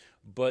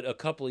 But a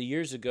couple of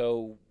years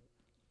ago,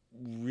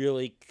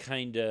 really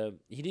kind of,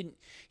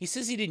 he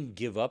says he didn't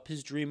give up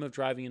his dream of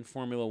driving in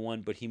Formula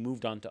One, but he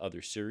moved on to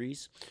other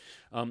series.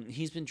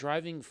 He's been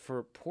driving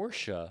for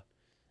Porsche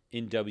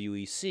in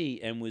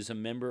WEC and was a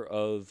member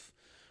of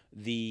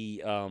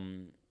the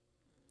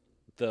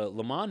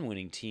Le Mans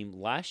winning team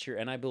last year,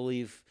 and I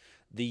believe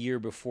the year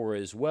before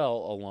as well,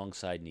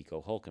 alongside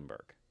Nico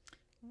Hülkenberg.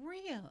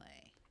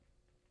 Really?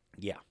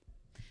 Yeah.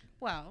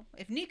 Well,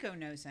 if Nico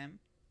knows him,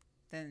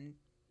 then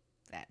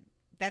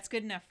that's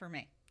good enough for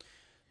me.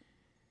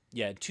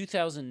 Yeah, in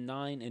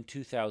 2009 and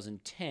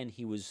 2010,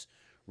 he was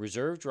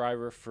reserve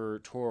driver for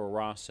Toro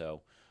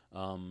Rosso.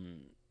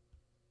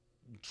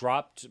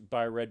 Dropped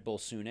by Red Bull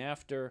soon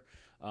after.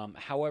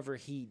 However,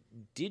 he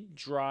did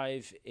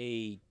drive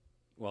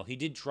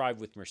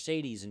with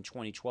Mercedes in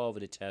 2012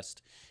 at a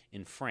test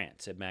in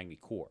France at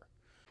Magny-Cours.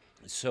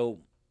 So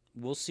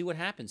we'll see what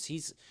happens.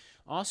 He's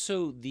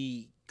also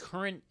the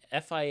current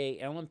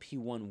FIA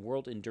LMP1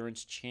 World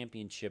Endurance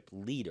Championship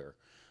leader,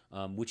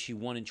 which he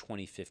won in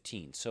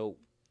 2015. So,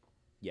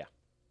 yeah.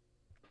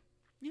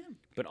 Yeah.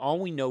 But all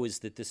we know is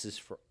that this is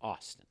for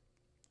Austin.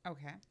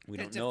 Okay. We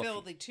don't know to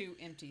fill the two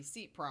empty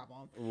seat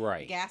problem.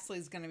 Right.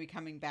 Gasly's going to be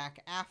coming back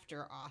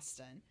after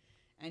Austin.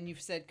 And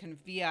you've said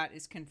Kvyat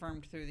is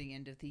confirmed through the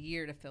end of the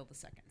year to fill the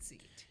second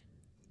seat.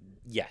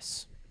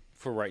 Yes.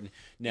 For right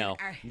now.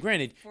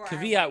 Granted, for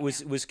Kvyat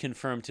was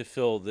confirmed to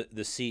fill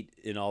the seat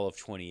in all of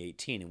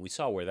 2018, and we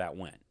saw where that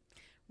went.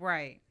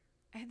 Right.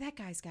 And that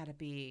guy's got to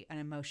be an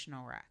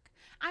emotional wreck.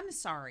 I'm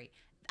sorry.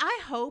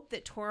 I hope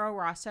that Toro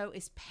Rosso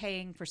is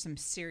paying for some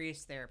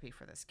serious therapy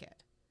for this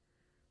kid.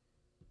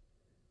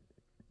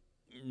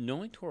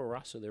 Knowing Toro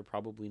Rosso, they're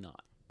probably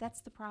not.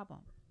 That's the problem.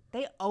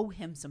 They owe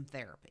him some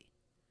therapy.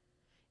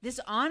 This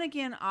on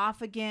again,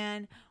 off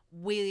again.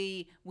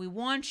 We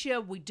want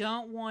you, we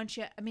don't want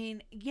you. I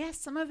mean, yes,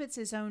 some of it's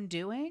his own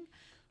doing,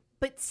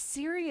 but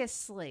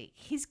seriously,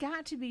 he's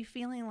got to be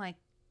feeling like,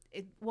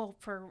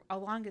 for a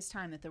longest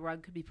time, that the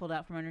rug could be pulled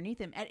out from underneath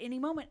him at any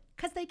moment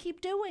because they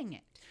keep doing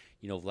it.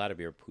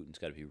 Vladimir Putin's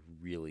got to be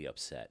really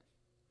upset.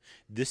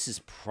 This has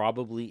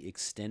probably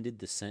extended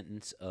the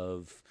sentence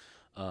of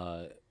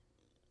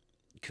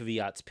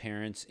Kvyat's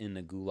parents in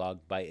the gulag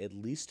by at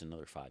least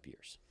another 5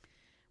 years.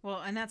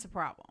 Well, and that's a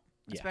problem,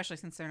 especially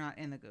since they're not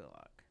in the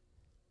gulag.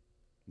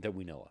 That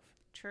we know of.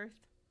 Truth.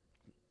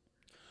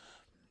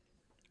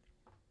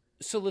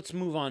 So let's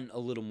move on a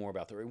little more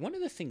about the race. One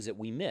of the things that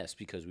we missed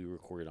because we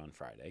recorded on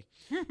Friday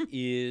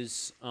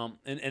is,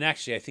 and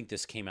actually I think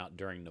this came out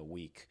during the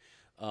week.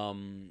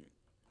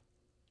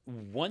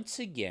 Once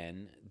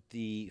again,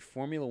 the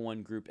Formula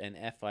One group and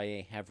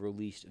FIA have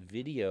released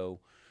video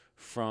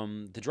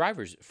from a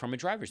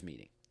drivers'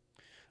 meeting.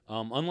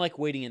 Unlike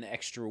waiting an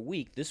extra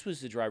week, this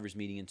was the drivers'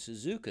 meeting in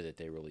Suzuka that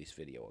they released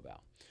video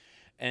about.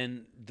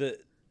 And the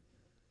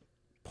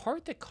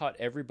part that caught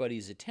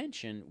everybody's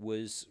attention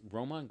was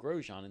Romain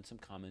Grosjean and some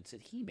comments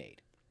that he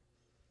made.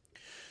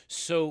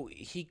 So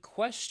he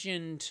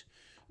questioned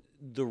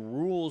the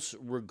rules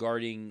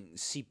regarding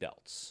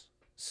seatbelts,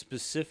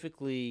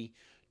 specifically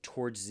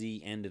towards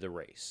the end of the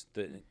race,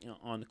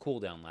 on the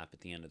cool-down lap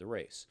at the end of the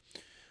race.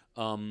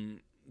 The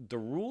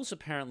rules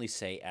apparently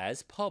say,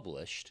 as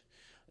published,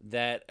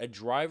 that a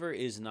driver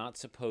is not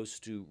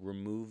supposed to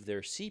remove their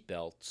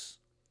seatbelts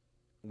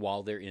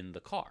while they're in the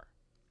car.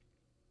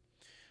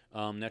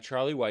 Now,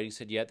 Charlie Whiting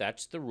said, yeah,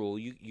 that's the rule.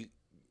 You're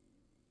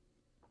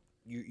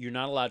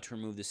not allowed to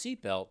remove the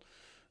seatbelt,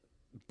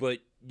 but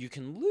you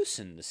can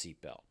loosen the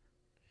seatbelt.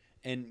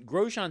 And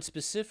Grosjean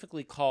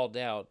specifically called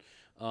out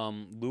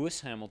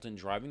Lewis Hamilton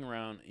driving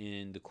around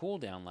in the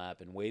cool-down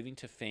lap and waving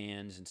to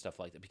fans and stuff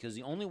like that, because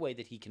the only way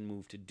that he can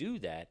move to do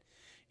that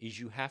is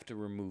you have to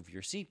remove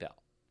your seatbelt.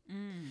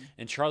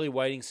 And Charlie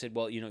Whiting said,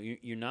 well,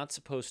 you're not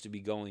supposed to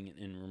be going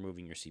and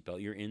removing your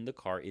seatbelt. You're in the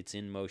car. It's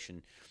in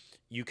motion.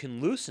 You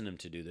can loosen them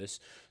to do this,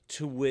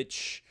 to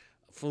which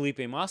Felipe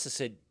Massa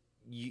said,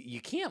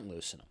 you can't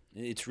loosen them.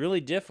 It's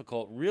really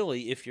difficult,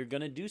 really, if you're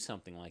going to do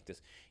something like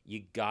this.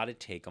 You got to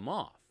take them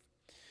off.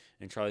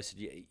 And Charlie said,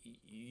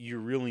 you're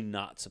really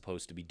not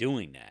supposed to be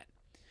doing that.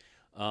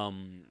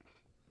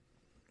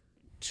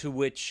 To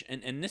which,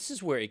 and this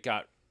is where it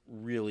got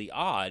really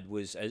odd,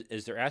 was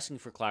as they're asking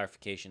for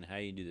clarification how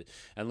you do this.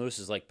 And Lewis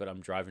is like, but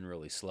I'm driving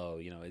really slow.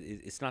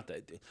 It's not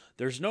that.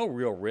 There's no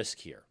real risk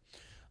here.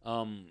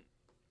 Up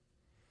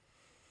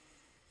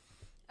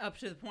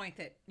to the point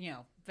that,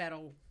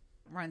 Vettel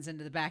runs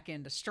into the back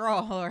end of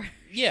Stroll. Or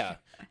yeah,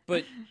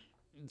 but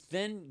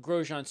then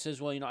Grosjean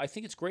says, well, I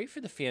think it's great for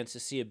the fans to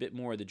see a bit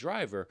more of the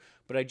driver,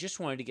 but I just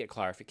wanted to get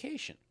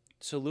clarification.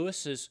 So Lewis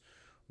says,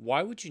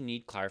 why would you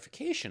need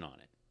clarification on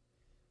it?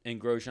 And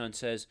Grosjean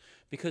says,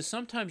 because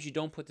sometimes you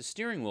don't put the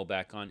steering wheel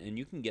back on and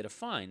you can get a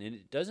fine, and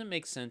it doesn't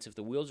make sense if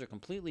the wheels are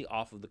completely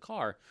off of the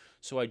car,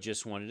 so I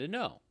just wanted to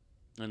know.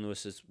 And Lewis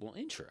says, well,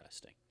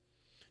 interesting.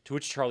 To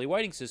which Charlie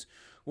Whiting says,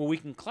 well, we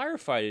can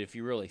clarify it if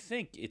you really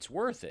think it's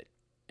worth it.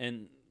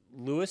 And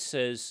Lewis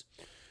says,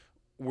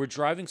 we're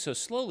driving so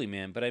slowly,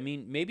 man, but I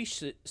mean, maybe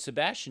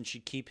Sebastian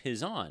should keep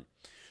his on.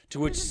 To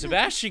which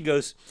Sebastian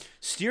goes,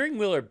 steering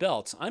wheel or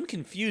belts? I'm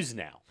confused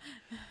now.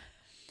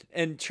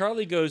 And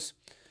Charlie goes,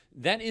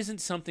 that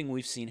isn't something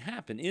we've seen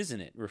happen, isn't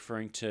it?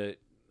 Referring to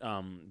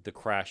the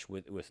crash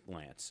with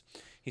Lance.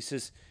 He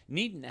says,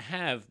 needn't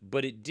have,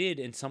 but it did,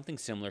 and something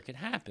similar could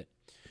happen.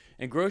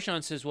 And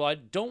Grosjean says, well, I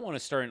don't want to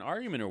start an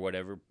argument or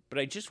whatever, but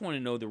I just want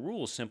to know the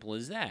rules, simple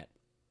as that.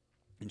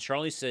 And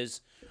Charlie says,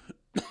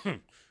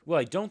 well,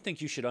 I don't think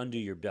you should undo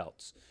your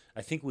belts.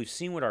 I think we've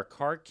seen what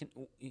what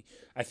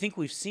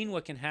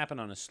can happen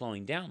on a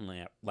slowing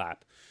down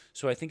lap,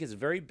 so I think it's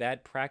very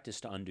bad practice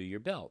to undo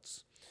your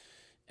belts.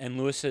 And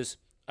Lewis says,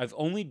 I've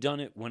only done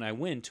it when I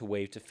win to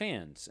wave to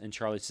fans. And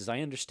Charlie says,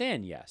 I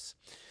understand, yes.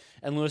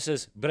 And Lewis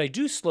says, but I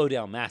do slow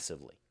down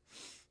massively.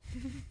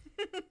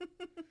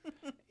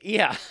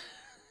 Yeah.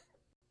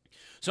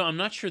 So I'm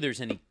not sure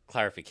there's any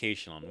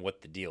clarification on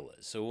what the deal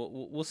is.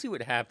 So we'll see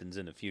what happens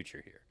in the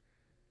future here.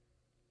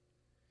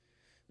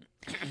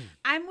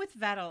 I'm with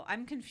Vettel.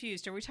 I'm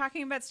confused. Are we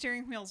talking about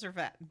steering wheels or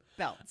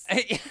belts?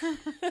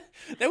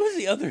 That was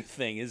the other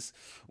thing is,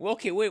 well,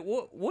 okay, wait,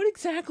 what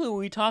exactly were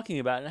we talking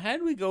about? And how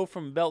did we go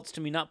from belts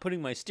to me not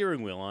putting my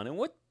steering wheel on? And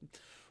what?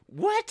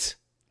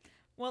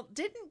 Well,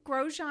 didn't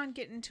Grosjean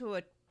get into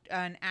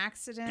an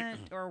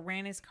accident or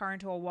ran his car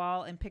into a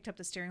wall and picked up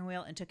the steering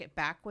wheel and took it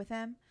back with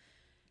him?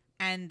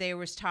 And there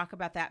was talk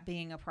about that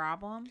being a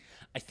problem?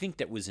 I think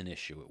that was an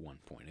issue at one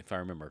point, if I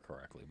remember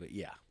correctly. But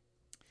yeah.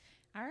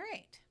 All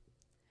right.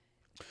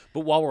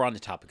 But while we're on the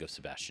topic of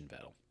Sebastian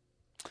Vettel,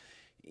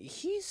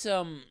 he's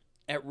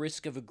at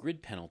risk of a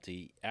grid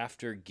penalty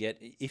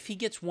if he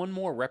gets one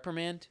more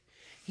reprimand,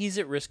 he's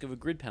at risk of a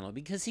grid penalty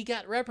because he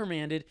got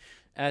reprimanded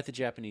at the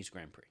Japanese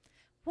Grand Prix.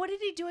 What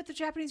did he do at the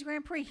Japanese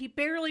Grand Prix? He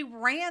barely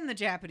ran the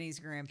Japanese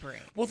Grand Prix.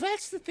 Well,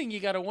 that's the thing you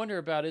got to wonder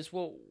about is,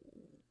 well,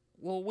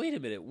 wait a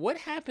minute. What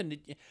happened?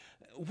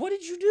 What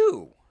did you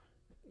do?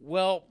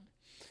 Well,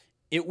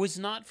 it was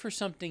not for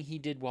something he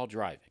did while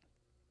driving.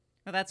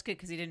 Well, that's good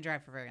because he didn't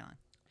drive for very long.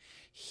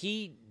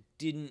 He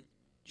didn't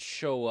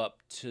show up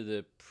to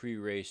the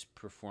pre-race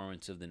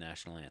performance of the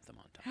national anthem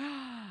on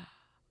time.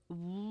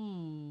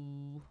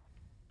 Ooh,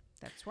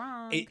 that's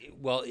wrong.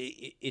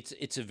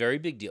 It's a very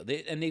big deal,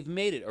 they've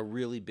made it a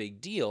really big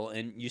deal.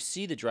 And you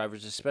see the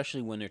drivers,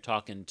 especially when they're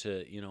talking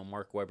to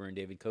Mark Webber and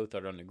David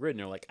Coulthard on the grid, and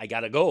they're like, "I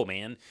gotta go,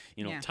 man.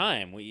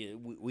 Time.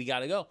 We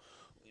gotta go."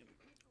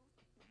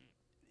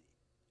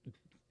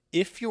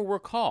 If you'll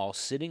recall,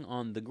 sitting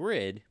on the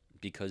grid,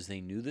 because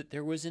they knew that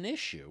there was an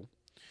issue,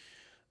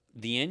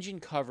 the engine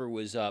cover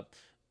was up.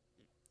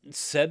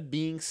 Seb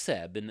being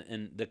Seb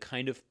and the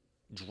kind of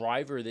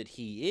driver that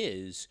he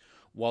is,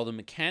 while the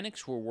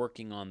mechanics were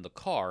working on the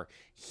car,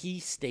 he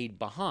stayed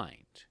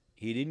behind.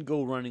 He didn't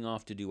go running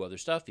off to do other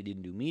stuff. He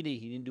didn't do media.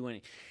 He didn't do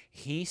anything.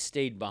 He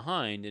stayed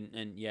behind,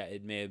 and yeah,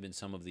 it may have been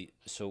some of the...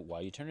 So why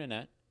are you turning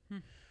that?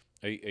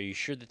 Are you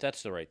sure that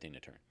that's the right thing to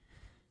turn?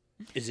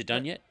 Is it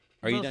done yet?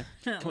 Are you done?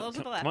 Come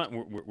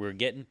on, we're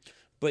getting...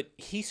 But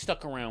he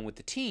stuck around with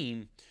the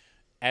team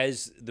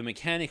as the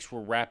mechanics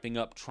were wrapping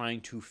up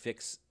trying to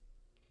fix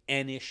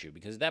an issue.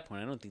 Because at that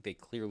point, I don't think they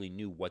clearly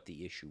knew what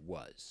the issue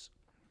was.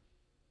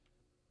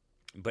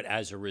 But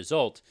as a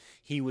result,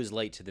 he was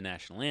late to the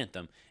national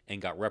anthem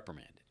and got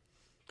reprimanded.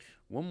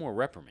 One more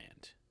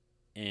reprimand,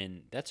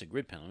 and that's a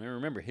grid penalty. And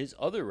remember, his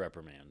other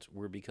reprimands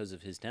were because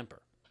of his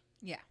temper.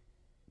 Yeah.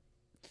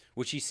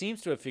 Which he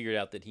seems to have figured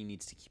out that he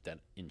needs to keep that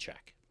in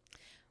check.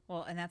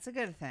 Well, and that's a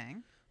good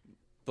thing.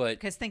 But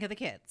because think of the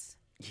kids.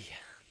 Yeah.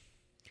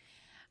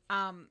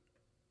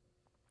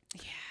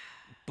 Yeah.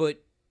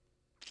 But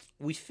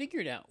we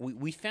figured out,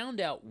 we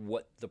found out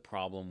what the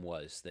problem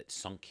was that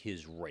sunk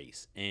his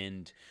race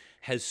and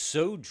has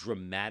so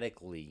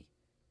dramatically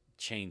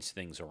changed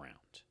things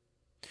around.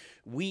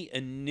 We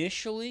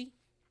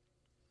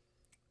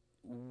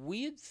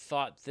had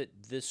thought that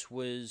this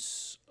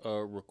was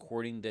a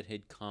recording that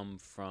had come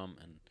from,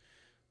 and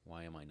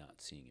why am I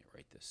not seeing it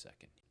right this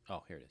second?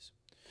 Oh, here it is.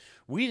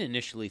 We had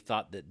initially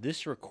thought that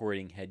this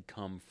recording had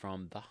come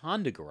from the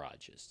Honda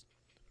garages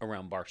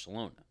around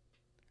Barcelona.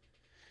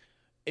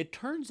 It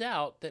turns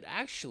out that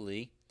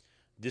actually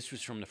this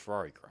was from the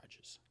Ferrari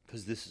garages,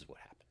 because this is what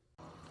happened.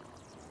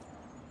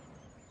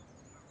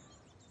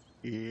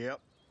 Yep.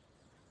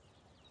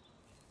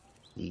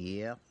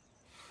 Yep.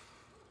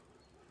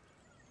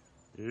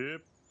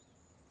 Yep.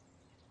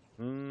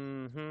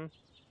 Mm-hmm.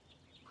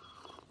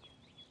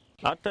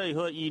 I'll tell you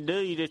what you do.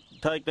 You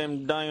just take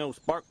them dang old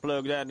spark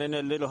plugs out in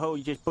that little hole.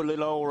 You just put a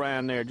little oil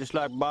around there, just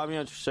like Bobby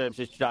Unser said,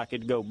 just like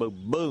it'd go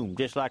boom, boom,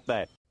 just like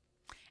that.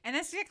 And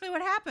that's exactly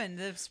what happened.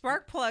 The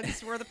spark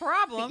plugs were the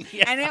problem,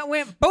 Yeah. and it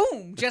went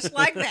boom, just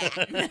like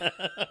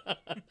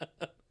that.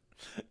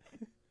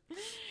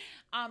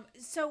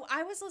 So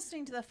I was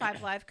listening to the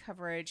 5 Live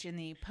coverage in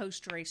the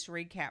post-race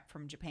recap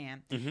from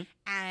Japan,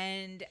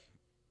 and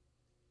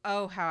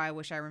oh, how I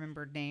wish I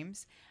remembered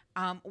names.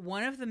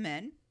 One of the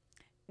men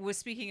was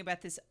speaking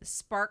about this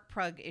spark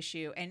plug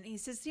issue, and he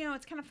says,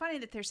 it's kind of funny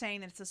that they're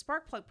saying that it's a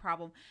spark plug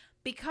problem,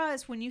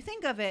 because when you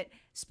think of it,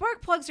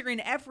 spark plugs are in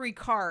every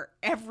car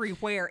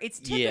everywhere. It's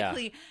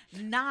typically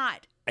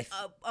not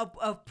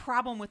a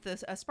problem with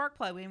a spark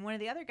plug. And one of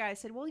the other guys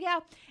said, well, yeah,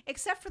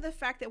 except for the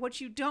fact that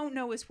what you don't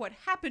know is what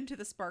happened to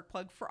the spark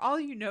plug. For all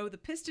you know, the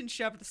piston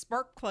shoved the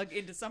spark plug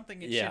into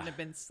something it shouldn't have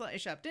been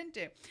shoved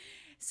into.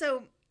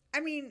 So,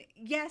 I mean,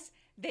 yes,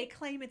 they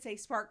claim it's a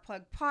spark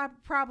plug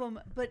problem,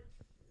 but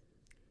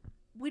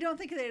we don't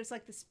think that it's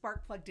like the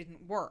spark plug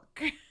didn't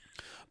work.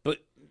 But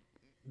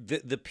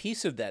the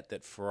piece of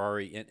that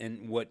Ferrari,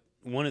 and what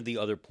one of the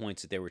other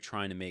points that they were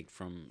trying to make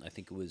from, I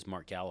think it was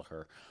Mark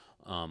Gallagher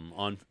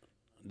on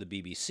the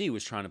BBC,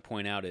 was trying to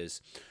point out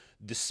is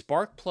the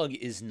spark plug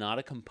is not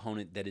a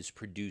component that is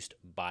produced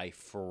by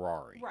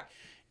Ferrari. Right.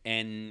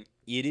 And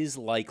it is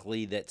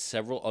likely that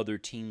several other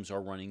teams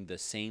are running the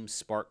same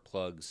spark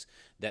plugs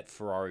that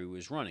Ferrari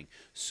was running.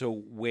 So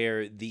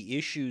where the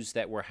issues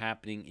that were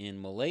happening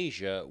in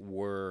Malaysia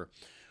were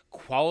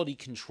quality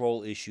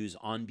control issues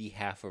on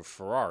behalf of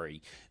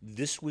Ferrari,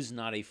 this was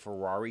not a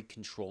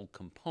Ferrari-controlled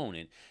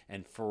component,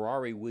 and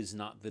Ferrari was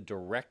not the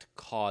direct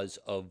cause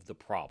of the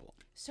problem.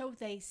 So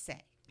they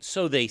say.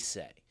 So they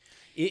say.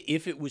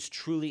 If it was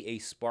truly a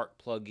spark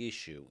plug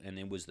issue, and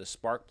it was the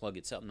spark plug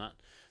itself, not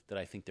that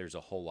I think there's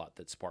a whole lot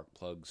that spark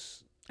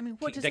plugs... I mean,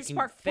 what does that a can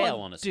spark fail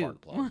plug on a do?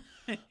 spark plug.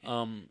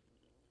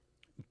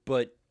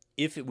 But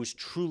if it was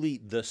truly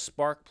the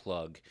spark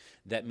plug,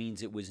 that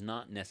means it was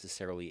not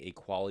necessarily a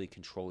quality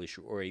control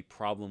issue or a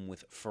problem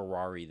with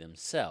Ferrari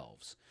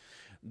themselves.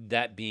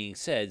 That being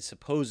said,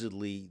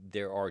 supposedly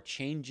there are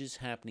changes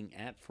happening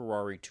at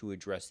Ferrari to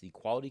address the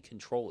quality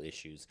control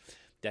issues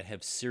that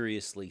have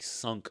seriously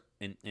sunk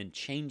and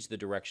changed the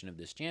direction of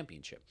this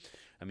championship.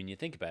 I mean, you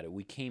think about it.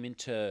 We came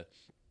into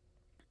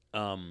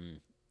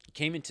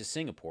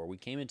Singapore. We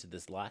came into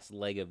this last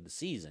leg of the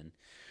season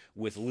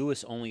with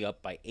Lewis only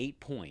up by 8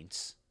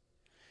 points,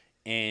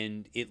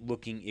 and it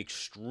looking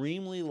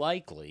extremely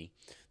likely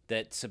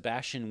that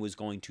Sebastian was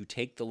going to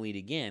take the lead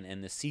again,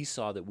 and the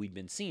seesaw that we'd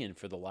been seeing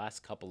for the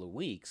last couple of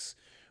weeks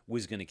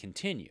was going to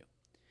continue.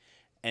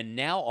 And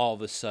now, all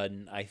of a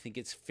sudden, I think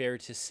it's fair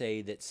to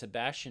say that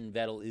Sebastian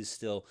Vettel is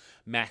still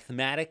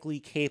mathematically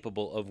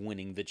capable of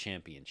winning the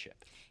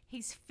championship.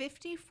 He's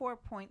 54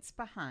 points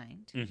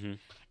behind. Mm-hmm.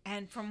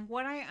 And from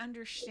what I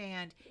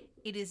understand,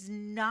 it is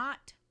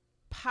not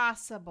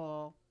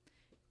possible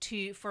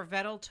for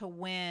Vettel to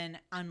win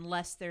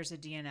unless there's a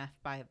DNF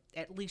by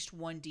at least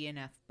one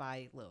DNF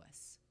by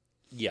Lewis.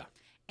 Yeah.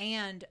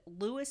 And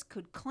Lewis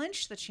could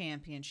clinch the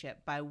championship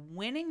by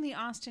winning the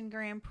Austin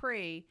Grand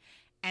Prix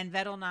and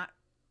Vettel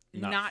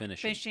not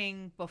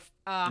finishing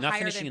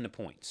in the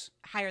points.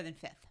 Higher than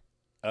 5th.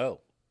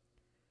 Oh.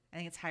 I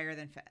think it's higher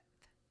than 5th.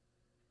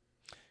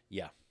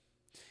 Yeah.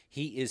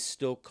 He is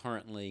still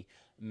currently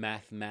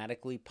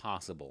mathematically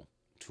possible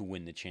to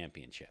win the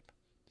championship,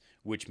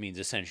 which means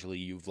essentially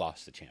you've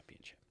lost the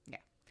championship. Yeah.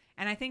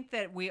 And I think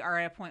that we are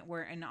at a point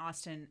where in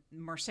Austin,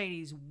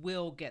 Mercedes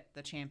will get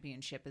the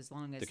championship as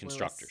long as the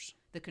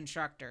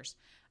constructors,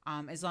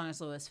 as long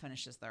as Lewis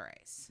finishes the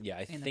race. Yeah,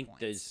 I think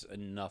there's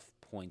enough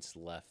points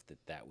left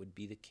that would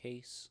be the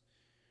case.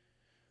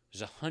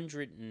 There's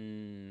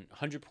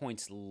 100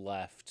 points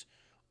left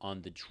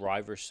on the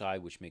driver's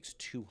side, which makes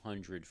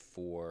 200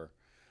 for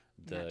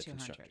the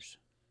constructors.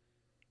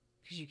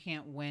 Because you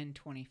can't win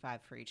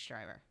 25 for each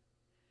driver.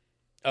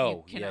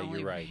 Oh, yeah,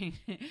 you're right.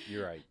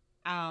 You're right.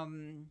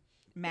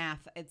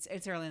 Math.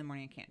 It's early in the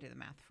morning. I can't do the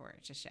math for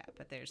it just yet.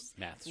 But there's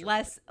Math's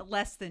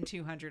less than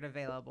 200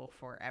 available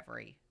for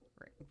every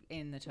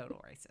in the total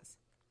races.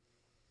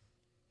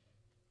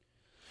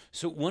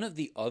 So one of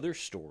the other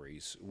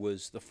stories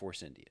was the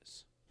Force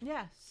Indias.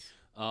 Yes.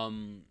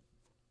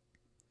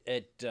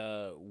 At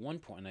one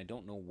point, and I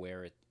don't know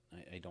where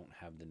I don't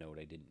have the note.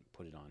 I didn't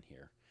put it on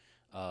here.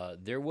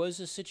 There was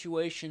a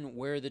situation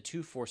where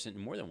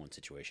more than one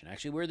situation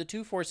actually, where the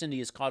two Force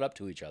Indias caught up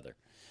to each other.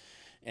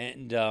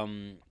 And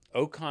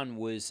Ocon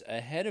was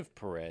ahead of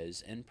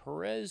Perez, and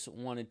Perez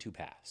wanted to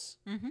pass.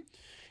 Mm-hmm.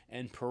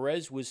 And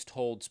Perez was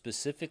told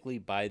specifically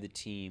by the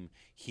team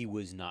he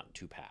was not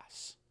to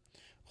pass.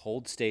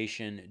 Hold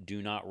station,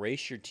 do not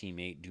race your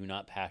teammate, do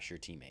not pass your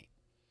teammate.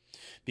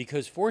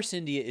 Because Force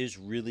India is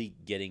really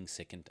getting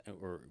sick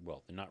they're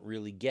not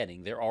really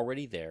getting, they're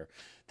already there.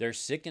 They're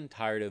sick and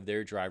tired of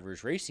their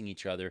drivers racing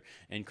each other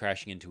and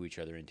crashing into each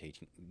other and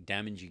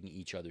damaging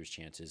each other's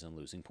chances and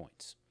losing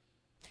points.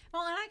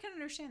 Well, and I can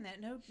understand that.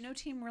 No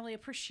team really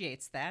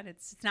appreciates that.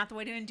 It's not the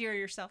way to endear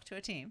yourself to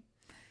a team.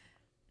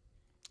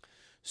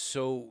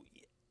 So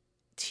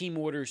team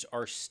orders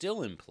are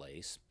still in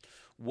place.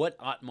 What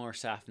Otmar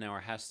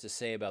Safnauer has to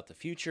say about the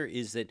future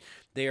is that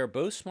they are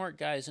both smart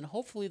guys, and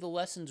hopefully the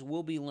lessons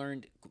will be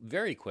learned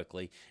very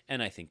quickly,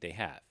 and I think they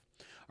have.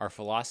 Our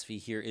philosophy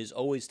here is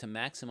always to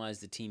maximize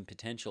the team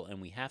potential,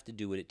 and we have to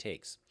do what it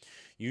takes.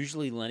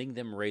 Usually letting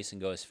them race and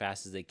go as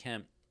fast as they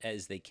can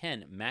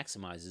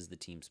maximizes the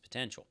team's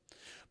potential.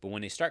 But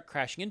when they start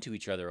crashing into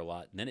each other a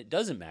lot, then it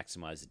doesn't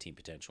maximize the team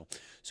potential.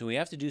 So we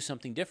have to do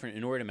something different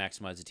in order to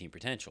maximize the team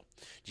potential.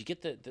 Did you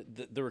get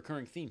the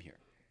recurring theme here?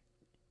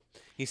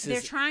 He says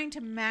they're trying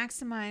to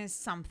maximize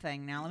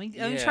something. Now let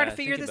me try to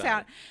figure this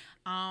out.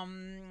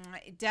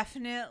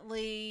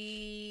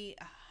 Definitely.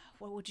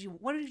 What did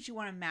you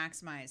want to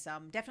maximize?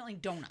 Definitely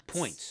donuts.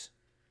 Points.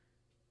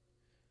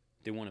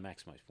 They want to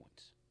maximize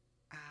points.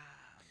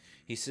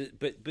 He says,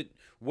 but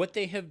what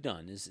they have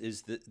done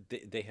is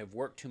that they have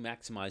worked to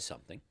maximize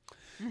something.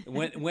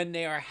 When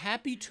they are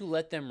happy to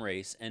let them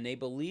race and they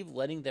believe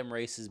letting them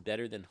race is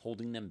better than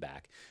holding them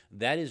back,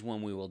 that is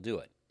when we will do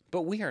it.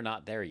 But we are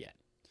not there yet.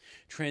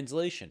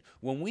 Translation: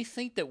 when we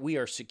think that we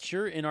are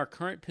secure in our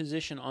current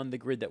position on the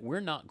grid, that we're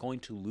not going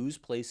to lose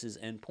places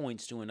and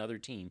points to another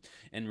team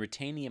and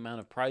retain the amount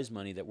of prize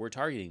money that we're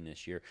targeting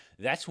this year,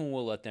 that's when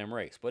we'll let them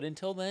race. But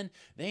until then,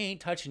 they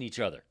ain't touching each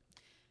other.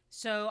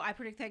 So I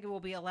predict that it will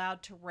be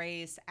allowed to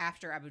race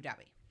after Abu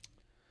Dhabi.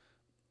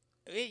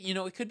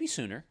 It could be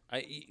sooner.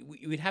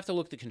 We'd have to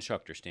look at the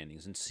constructor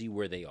standings and see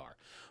where they are.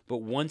 But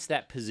once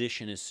that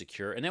position is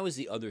secure, and that was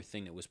the other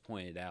thing that was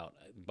pointed out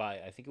by,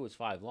 I think it was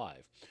 5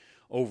 Live,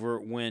 over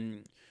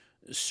when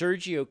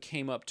Sergio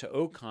came up to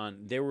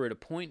Ocon, they were at a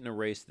point in the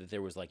race that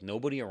there was like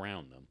nobody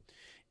around them.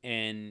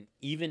 And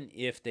even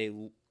if they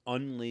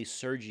unleashed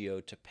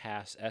Sergio to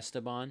pass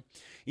Esteban,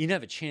 you didn't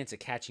have a chance of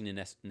catching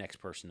the next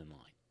person in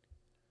line.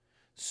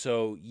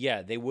 So,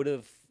 yeah, they would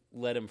have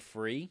let him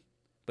free,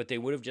 but they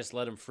would have just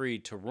let him free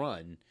to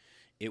run.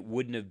 They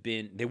wouldn't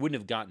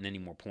have gotten any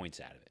more points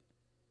out of it.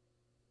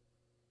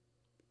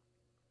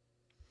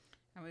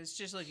 I was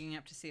just looking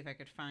up to see if I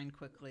could find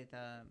quickly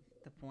the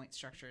point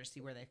structure to see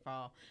where they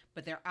fall.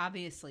 But they're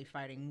obviously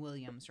fighting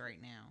Williams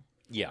right now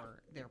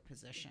for their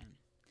position.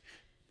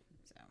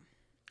 So,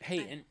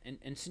 hey,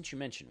 and since you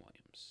mentioned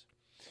Williams,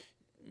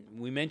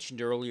 we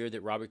mentioned earlier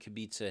that Robert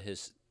Kubica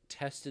has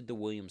tested the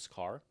Williams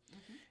car,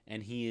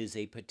 and he is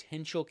a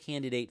potential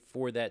candidate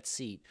for that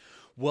seat.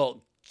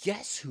 Well,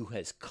 guess who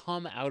has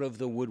come out of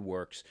the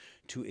woodworks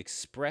to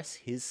express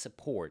his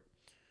support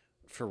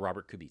for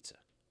Robert Kubica?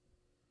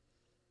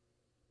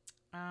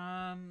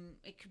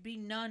 It could be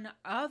none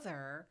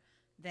other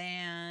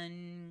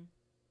than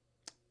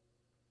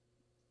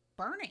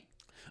Bernie.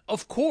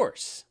 Of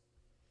course.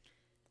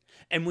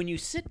 And when you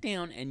sit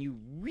down and you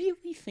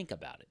really think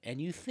about it,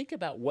 and you think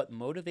about what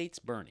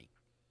motivates Bernie,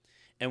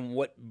 and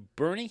what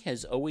Bernie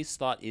has always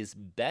thought is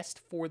best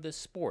for the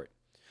sport,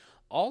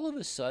 all of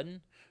a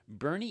sudden,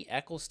 Bernie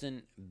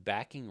Ecclestone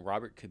backing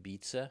Robert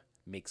Kubica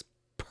makes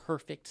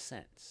perfect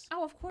sense.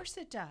 Oh, of course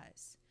it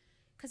does.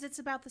 Because it's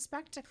about the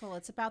spectacle.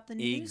 It's about the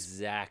news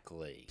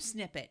Exactly.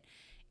 snippet.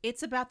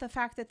 It's about the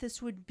fact that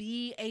this would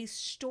be a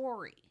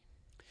story.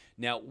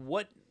 Now,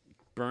 what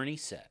Bernie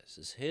says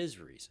is his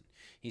reason.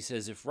 He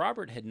says if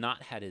Robert had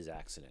not had his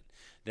accident,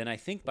 then I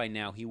think by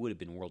now he would have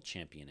been world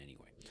champion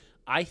anyway.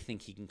 I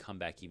think he can come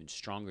back even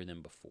stronger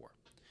than before.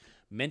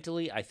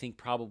 Mentally, I think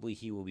probably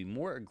he will be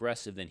more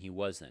aggressive than he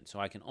was then, so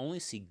I can only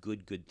see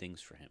good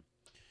things for him.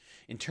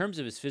 In terms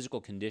of his physical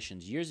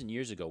conditions, years and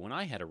years ago when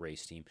I had a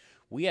race team,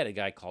 we had a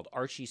guy called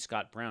Archie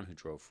Scott Brown who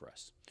drove for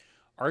us.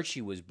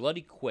 Archie was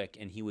bloody quick,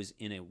 and he was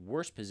in a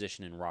worse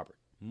position than Robert,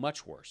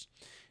 much worse.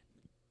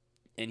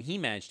 And he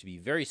managed to be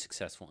very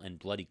successful and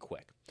bloody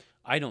quick.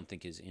 I don't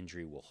think his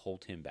injury will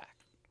hold him back.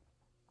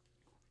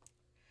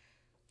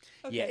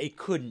 Okay. Yeah, it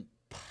couldn't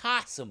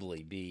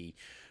possibly be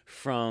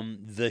from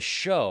the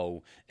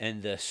show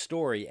and the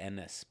story and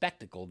the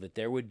spectacle that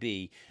there would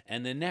be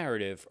and the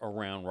narrative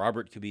around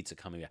Robert Kubica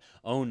coming back.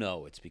 Oh,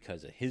 no, it's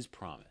because of his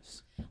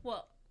promise.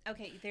 Well,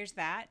 okay, there's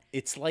that.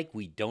 It's like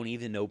we don't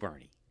even know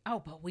Bernie.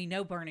 Oh, but we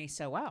know Bernie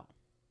so well.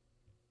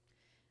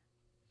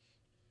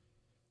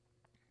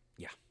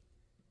 Yeah.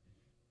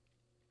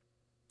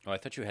 Oh, I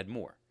thought you had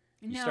more.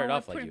 You no, started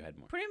off like you had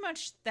more. Pretty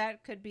much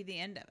that could be the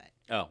end of it.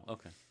 Oh,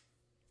 okay.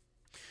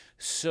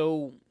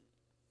 So,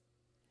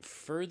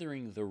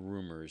 furthering the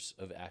rumors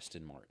of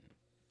Aston Martin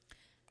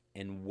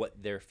and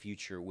what their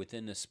future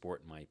within the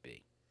sport might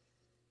be.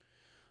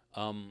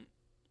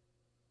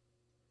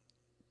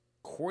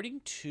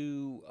 According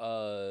to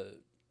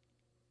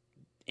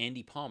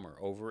Andy Palmer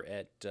over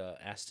at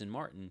Aston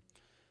Martin,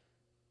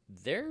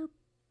 they're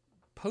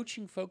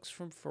poaching folks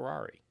from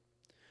Ferrari.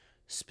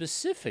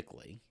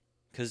 Specifically,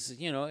 because,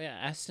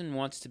 Aston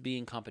wants to be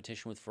in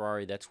competition with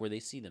Ferrari. That's where they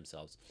see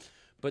themselves.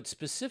 But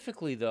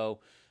specifically, though,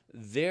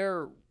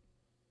 they're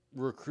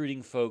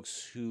recruiting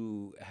folks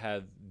who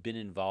have been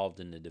involved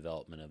in the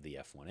development of the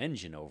F1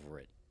 engine over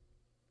at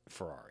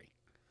Ferrari.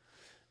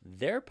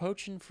 They're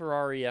poaching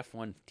Ferrari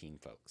F1 team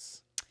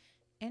folks.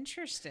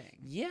 Interesting.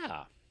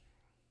 Yeah.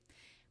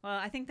 Well,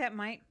 I think that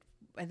might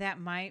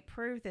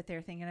prove that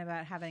they're thinking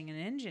about having an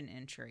engine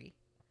entry.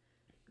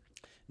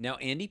 Now,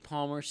 Andy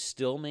Palmer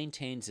still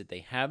maintains that they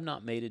have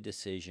not made a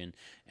decision,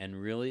 and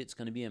really it's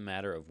going to be a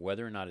matter of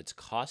whether or not it's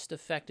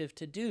cost-effective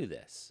to do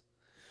this.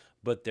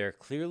 But they're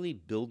clearly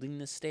building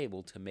the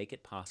stable to make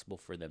it possible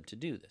for them to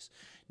do this.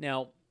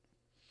 Now,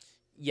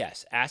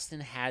 yes, Aston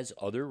has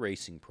other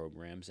racing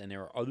programs, and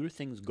there are other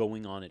things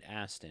going on at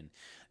Aston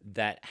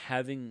that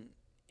having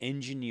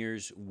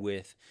engineers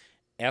with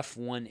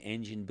F1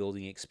 engine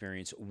building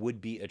experience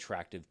would be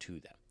attractive to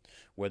them.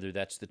 Whether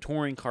that's the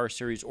touring car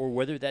series or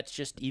whether that's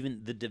just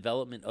even the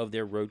development of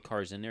their road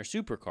cars and their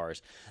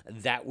supercars,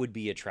 that would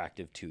be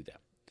attractive to them.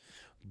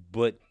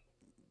 But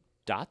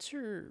dots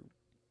are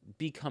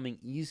becoming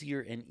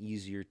easier and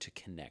easier to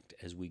connect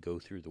as we go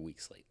through the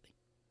weeks lately.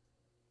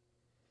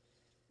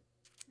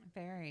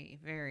 Very,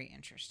 very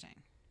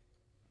interesting.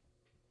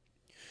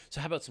 So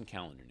how about some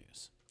calendar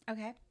news?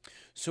 Okay.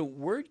 So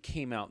word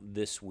came out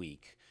this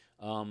week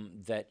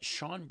that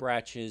Sean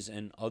Bratches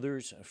and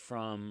others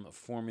from the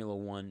Formula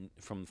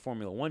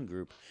One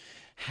group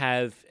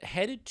have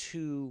headed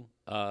to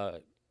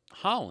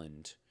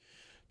Holland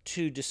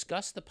to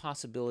discuss the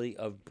possibility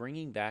of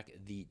bringing back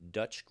the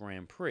Dutch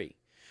Grand Prix.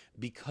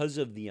 Because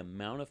of the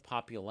amount of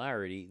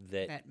popularity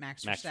that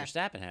Max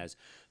Verstappen has,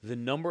 the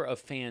number of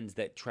fans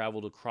that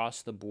traveled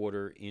across the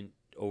border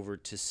over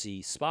to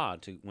see Spa,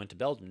 went to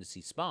Belgium to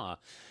see Spa,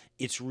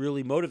 it's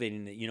really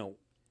motivating that,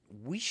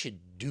 we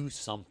should do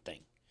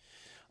something.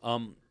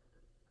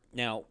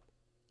 Now,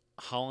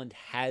 Holland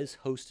has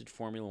hosted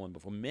Formula One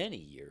before many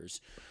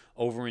years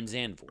over in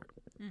Zandvoort,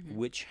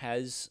 which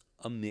has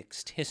a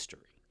mixed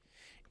history.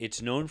 It's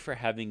known for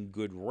having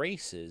good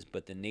races,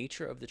 but the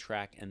nature of the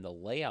track and the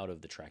layout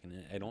of the track,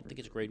 and I don't think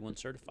it's Grade 1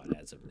 certified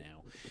as of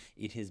now,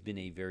 it has been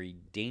a very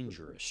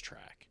dangerous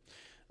track.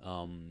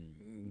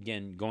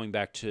 Again, going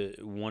back to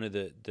one of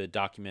the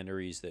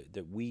documentaries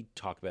that we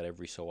talk about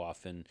every so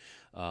often,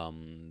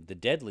 The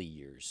Deadly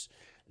Years,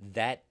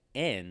 that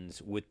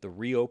ends with the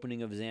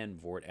reopening of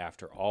Zandvoort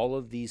after all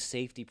of these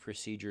safety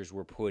procedures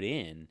were put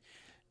in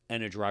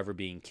and a driver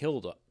being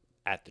killed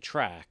at the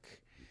track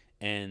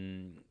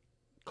and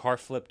car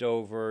flipped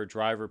over,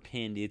 driver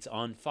pinned, it's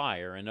on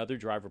fire, another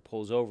driver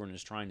pulls over and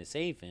is trying to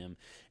save him,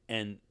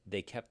 and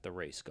they kept the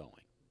race going.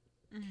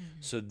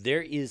 So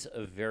there is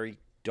a very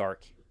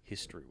dark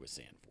history with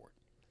Zandvoort,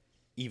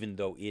 even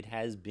though it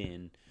has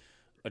been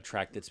a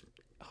track that's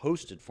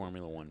hosted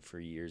Formula One for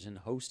years and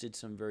hosted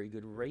some very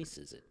good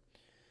races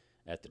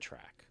at the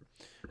track.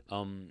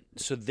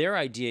 So their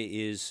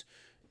idea is,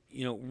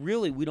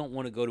 really we don't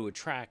want to go to a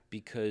track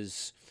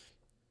because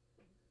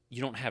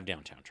you don't have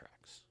downtown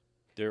tracks.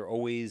 They're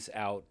always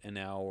out an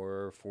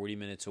hour, 40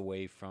 minutes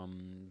away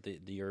from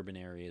the urban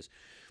areas.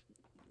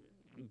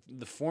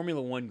 The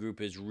Formula One group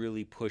is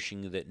really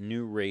pushing that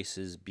new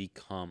races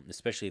become,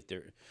 especially if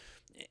they're,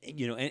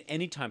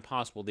 anytime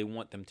possible, they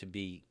want them to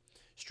be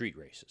street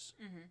races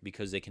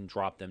because they can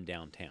drop them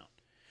downtown.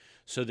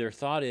 So their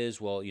thought is,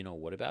 well,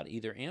 what about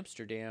either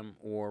Amsterdam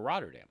or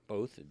Rotterdam?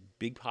 Both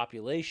big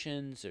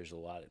populations. There's a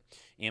lot of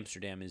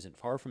Amsterdam isn't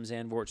far from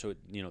Zandvoort, so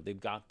they've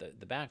got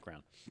the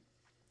background.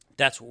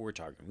 That's what we're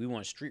targeting. We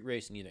want a street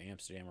race in either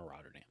Amsterdam or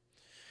Rotterdam.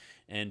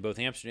 And both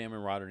Amsterdam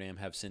and Rotterdam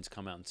have since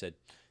come out and said,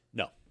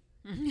 no.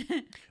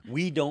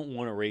 We don't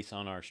want to race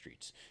on our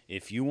streets.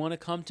 If you want to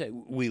come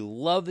to, we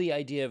love the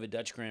idea of a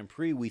Dutch Grand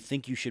Prix. We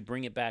think you should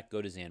bring it back.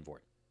 Go to Zandvoort.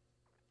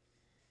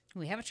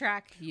 We have a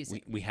track. Use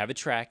it. We have a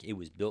track. It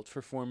was built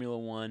for Formula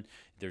One.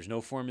 There's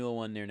no Formula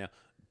One there now.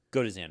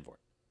 Go to Zandvoort.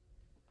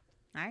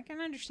 I can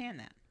understand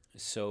that.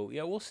 So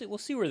yeah, we'll see. We'll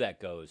see where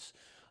that goes.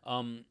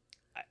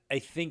 I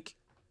think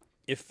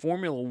if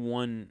Formula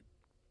One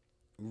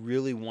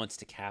really wants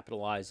to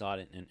capitalize on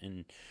it,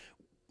 and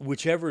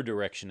whichever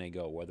direction they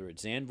go, whether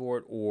it's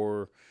Zandvoort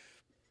or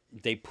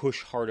they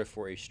push harder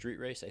for a street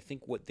race, I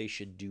think what they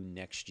should do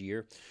next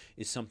year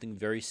is something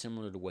very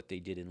similar to what they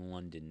did in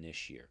London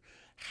this year.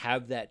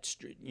 Have that,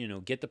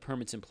 get the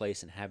permits in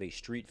place and have a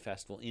street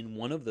festival in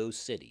one of those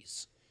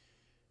cities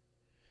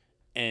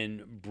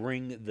and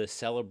bring the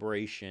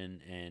celebration.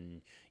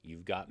 And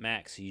you've got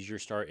Max, he's your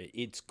star.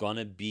 It's going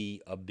to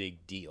be a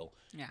big deal.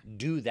 Yeah.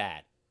 Do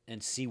that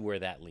and see where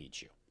that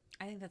leads you.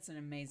 I think that's an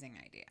amazing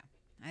idea.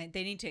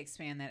 They need to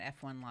expand that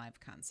F1 Live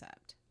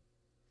concept.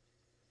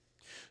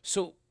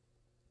 So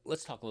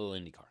let's talk a little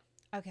IndyCar.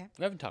 Okay.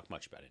 We haven't talked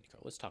much about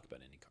IndyCar. Let's talk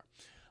about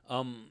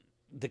IndyCar.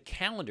 The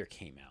calendar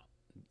came out,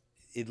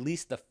 at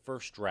least the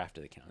first draft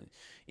of the calendar.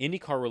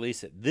 IndyCar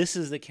released it. This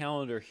is the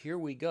calendar. Here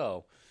we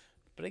go.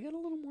 But I got a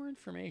little more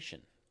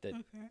information that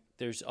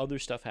there's other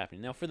stuff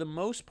happening. Now, for the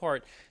most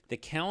part, the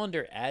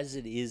calendar as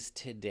it is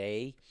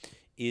today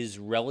is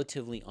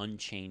relatively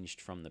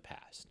unchanged from the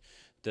past.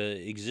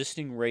 The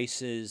existing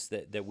races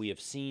that we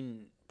have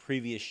seen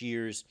previous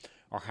years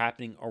are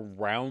happening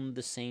around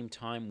the same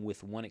time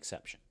with one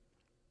exception.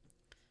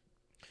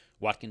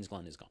 Watkins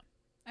Glen is gone.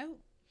 Oh.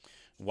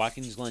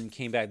 Watkins Glen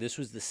came back. This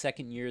was the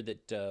second year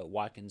that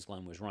Watkins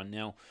Glen was run.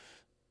 Now,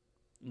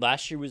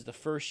 last year was the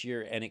first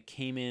year, and it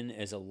came in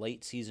as a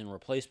late season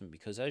replacement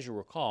because, as you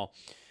recall,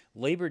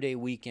 Labor Day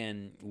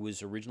weekend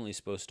was originally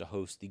supposed to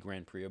host the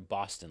Grand Prix of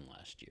Boston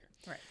last year.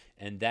 Right.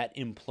 And that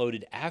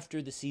imploded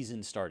after the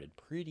season started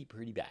pretty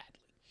badly.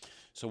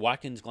 So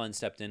Watkins Glen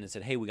stepped in and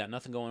said, hey, we got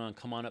nothing going on.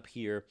 Come on up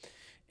here.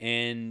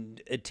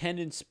 And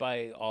attendance,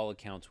 by all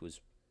accounts, was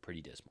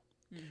pretty dismal.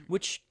 Mm-hmm.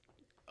 Which,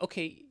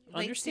 okay,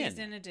 understand. Late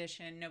season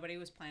edition. Nobody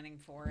was planning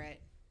for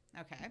it.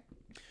 Okay.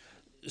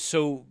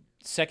 So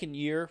second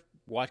year,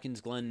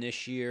 Watkins Glen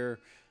this year.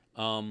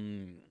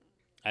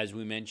 As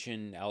we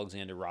mentioned,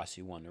 Alexander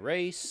Rossi won the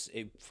race.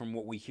 From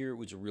what we hear, it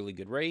was a really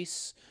good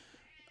race.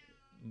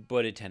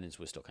 But attendance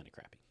was still kind of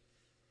crappy.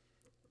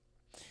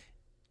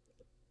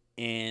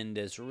 And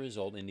as a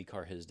result,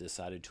 IndyCar has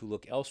decided to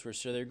look elsewhere.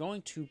 So they're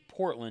going to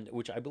Portland,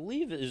 which I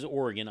believe is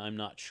Oregon. I'm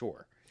not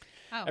sure.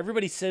 Oh.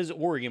 Everybody says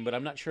Oregon, but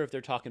I'm not sure if they're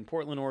talking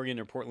Portland, Oregon,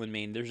 or Portland,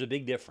 Maine. There's a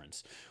big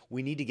difference.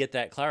 We need to get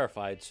that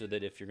clarified so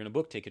that if you're going to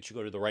book tickets, you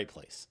go to the right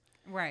place.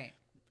 Right.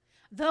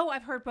 Though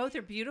I've heard both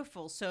are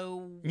beautiful,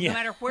 so Yeah. no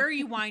matter where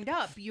you wind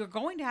up, you're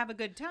going to have a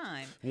good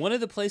time. One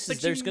of the places,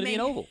 But there's going to be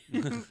an oval.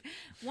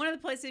 One of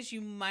the places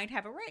you might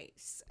have a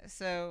race.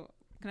 So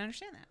I can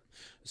understand that.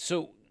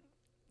 So,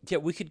 yeah,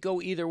 we could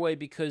go either way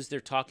because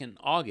they're talking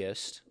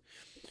August.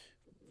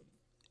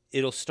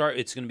 It's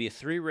going to be a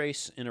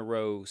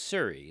 3-race-in-a-row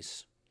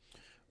series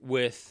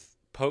with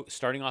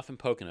starting off in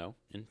Pocono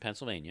in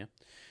Pennsylvania,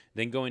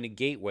 then going to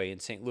Gateway in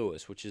St.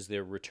 Louis, which is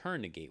their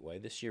return to Gateway.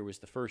 This year was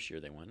the first year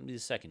they won. It'll be the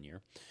second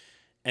year.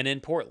 And then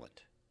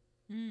Portland.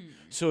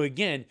 So,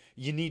 again,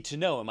 you need to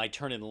know, am I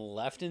turning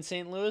left in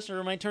St. Louis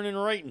or am I turning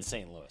right in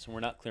St. Louis? And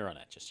we're not clear on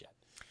that just yet.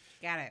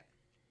 Got it.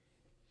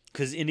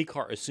 Because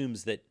IndyCar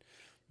assumes that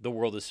the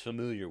world is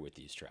familiar with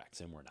these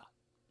tracks, and we're not.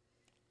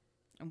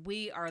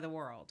 We are the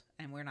world,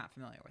 and we're not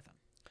familiar with them.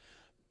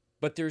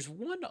 But there's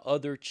one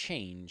other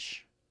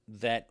change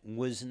that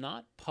was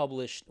not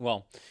published.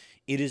 Well,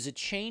 it is a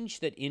change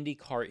that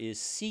IndyCar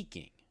is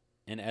seeking,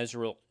 and as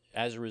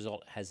a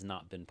result has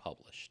not been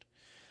published.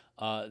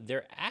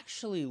 They're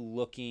actually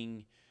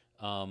looking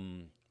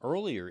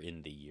earlier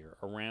in the year,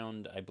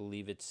 around, I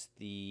believe it's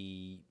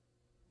the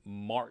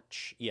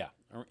March,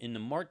 or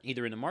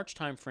either in the March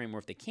timeframe, or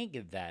if they can't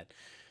get that,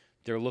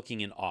 they're looking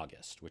in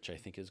August, which I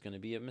think is going to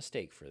be a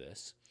mistake for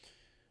this.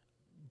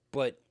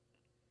 But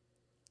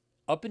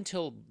up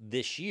until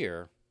this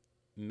year,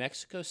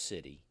 Mexico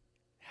City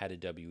had a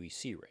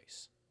WEC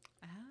race.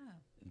 Oh.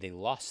 They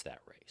lost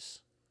that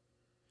race.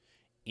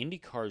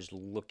 IndyCar's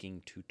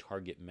looking to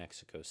target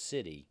Mexico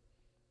City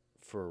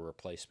for a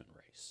replacement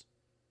race.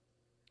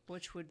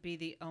 Which would be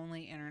the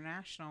only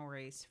international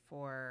race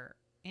for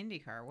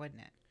IndyCar,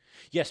 wouldn't it?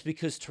 Yes,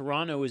 because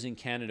Toronto is in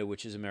Canada,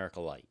 which is America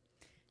Light.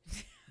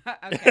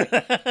 Okay.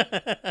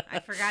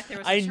 I forgot there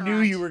was a I Toronto. knew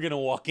you were going to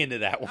walk into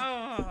that one.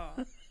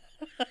 Oh.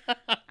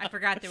 I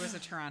forgot there was a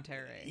Toronto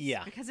race.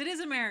 Yeah. Because it is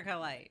America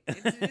Light.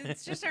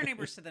 It's just our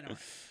neighbors to the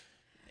north.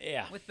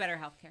 Yeah. With better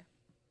health care.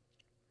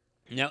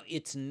 Now,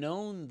 it's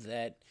known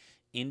that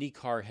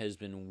IndyCar has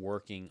been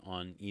working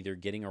on either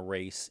getting a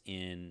race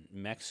in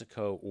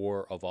Mexico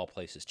or, of all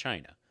places,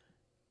 China.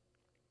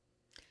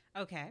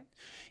 Okay.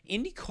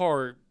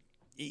 IndyCar,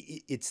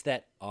 it's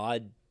that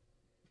odd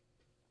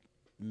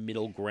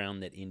middle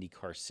ground that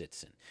IndyCar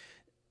sits in.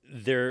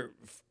 They're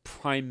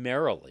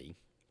primarily,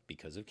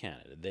 because of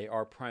Canada, they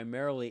are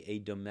primarily a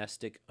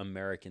domestic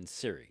American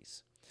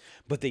series.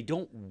 But they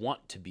don't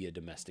want to be a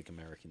domestic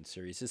American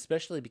series,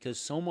 especially because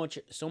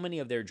so many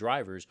of their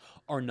drivers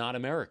are not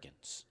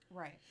Americans.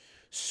 Right.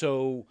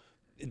 So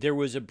there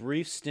was a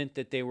brief stint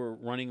that they were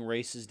running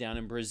races down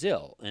in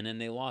Brazil, and then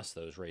they lost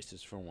those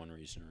races for one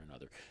reason or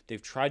another.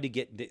 They've tried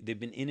to they've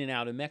been in and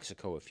out of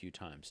Mexico a few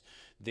times.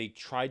 They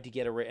tried to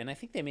get a race, and I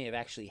think they may have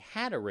actually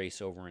had a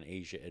race over in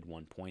Asia at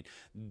one point.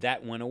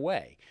 That went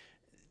away.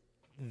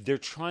 They're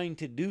trying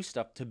to do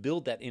stuff to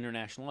build that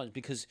international audience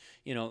because,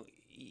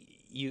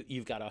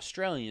 you've got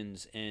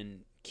Australians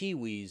and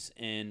Kiwis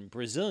and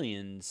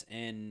Brazilians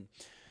and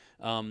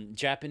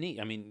Japanese.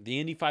 I mean, the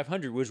Indy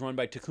 500 was run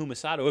by Takuma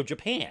Sato of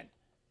Japan.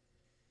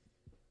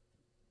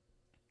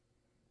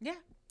 Yeah.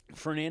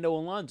 Fernando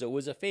Alonso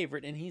was a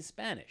favorite, and he's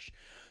Spanish.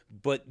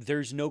 But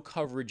there's no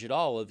coverage at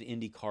all of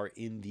IndyCar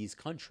in these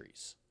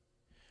countries.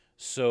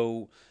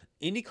 So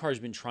IndyCar's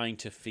been trying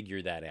to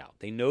figure that out.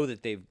 They know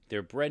that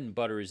their bread and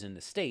butter is in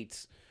the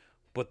States,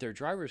 but their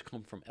drivers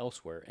come from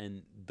elsewhere,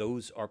 and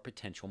those are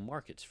potential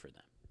markets for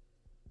them.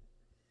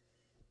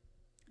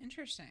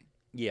 Interesting.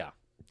 Yeah.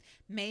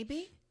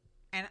 Maybe,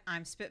 and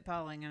I'm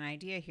spitballing an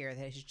idea here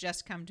that has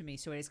just come to me,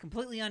 so it is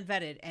completely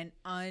unvetted and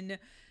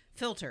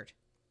unfiltered.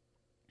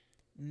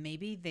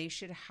 Maybe they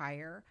should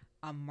hire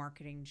a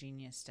marketing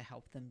genius to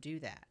help them do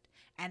that.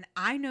 And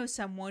I know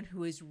someone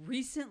who has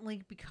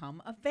recently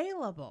become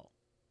available.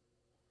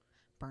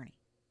 Bernie.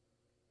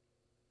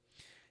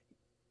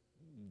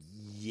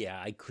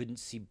 Yeah, I couldn't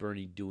see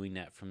Bernie doing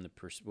that from a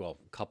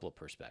couple of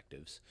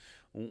perspectives.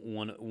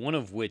 One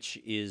of which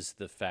is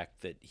the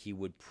fact that he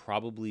would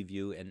probably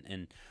view,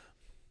 and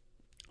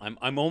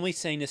I'm only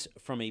saying this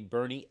from a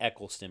Bernie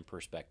Ecclestone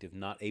perspective,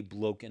 not a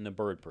Bloke and the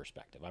Bird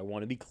perspective. I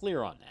want to be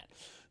clear on that.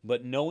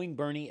 But knowing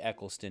Bernie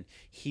Ecclestone,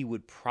 he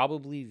would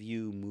probably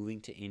view moving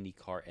to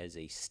IndyCar as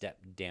a step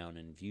down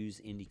and views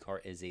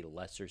IndyCar as a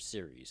lesser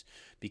series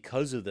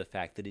because of the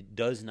fact that it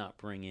does not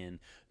bring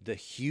in the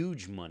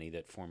huge money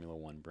that Formula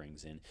One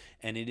brings in,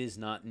 and it is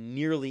not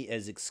nearly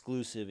as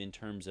exclusive in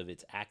terms of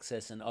its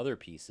access and other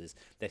pieces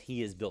that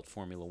he has built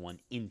Formula One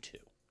into.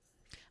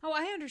 Oh,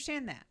 I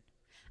understand that.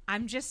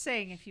 I'm just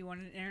saying if you want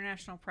an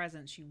international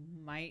presence, you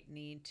might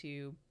need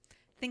to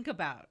think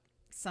about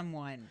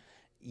someone.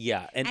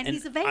 Yeah, and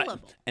he's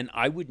available.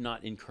 I would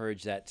not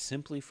encourage that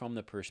simply from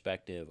the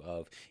perspective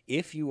of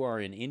if you are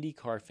an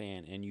IndyCar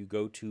fan and you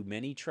go to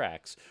many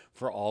tracks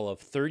for all of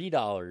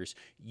 $30,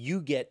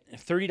 you get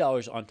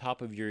 $30 on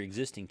top of your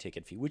existing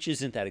ticket fee, which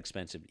isn't that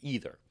expensive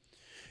either.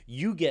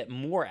 You get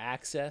more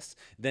access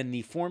than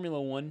the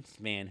Formula One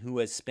man who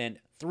has spent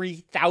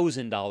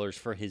 $3,000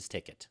 for his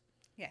ticket.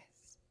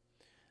 Yes.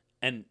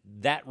 And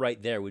that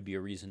right there would be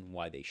a reason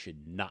why they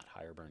should not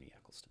hire Bernie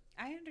Ecclestone.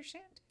 I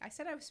understand. I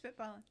said I was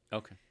spitballing.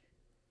 Okay.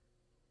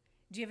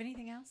 Do you have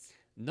anything else?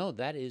 No,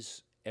 that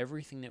is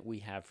everything that we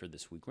have for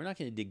this week. We're not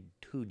going to dig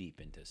too deep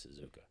into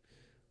Suzuka.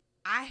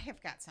 I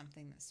have got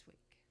something this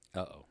week.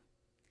 Uh-oh.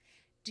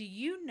 Do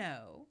you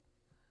know,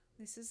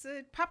 this is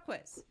a pop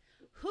quiz,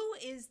 who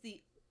is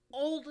the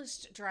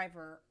oldest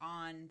driver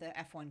on the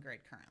F1 grid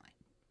currently?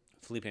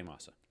 Felipe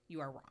Massa. You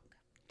are wrong.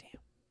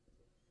 Damn.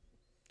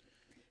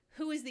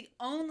 Who is the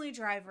only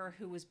driver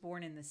who was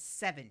born in the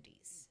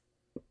 70s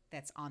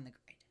that's on the grid?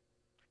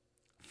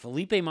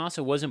 Felipe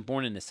Massa wasn't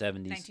born in the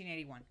 70s.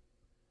 1981.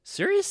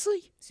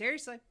 Seriously?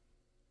 Seriously.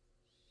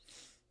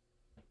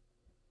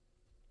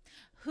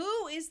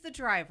 Who is the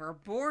driver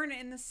born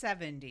in the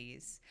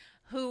 70s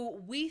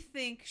who we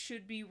think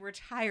should be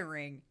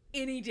retiring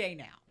any day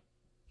now?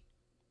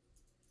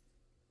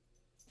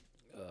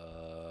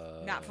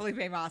 Not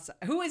Felipe Massa.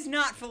 Who is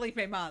not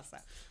Felipe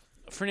Massa?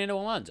 Fernando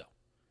Alonso.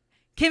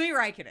 Kimi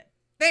Räikkönen.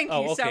 Thank you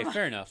so much. Okay,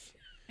 fair enough.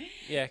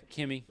 Yeah,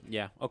 Kimi.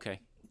 Yeah, okay.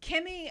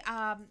 Kimi,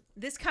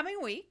 this coming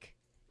week,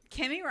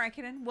 Kimi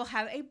Räikkönen will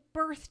have a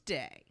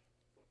birthday.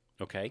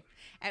 Okay.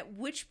 At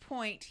which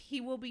point he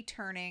will be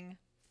turning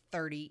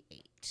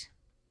 38.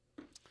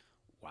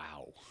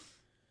 Wow.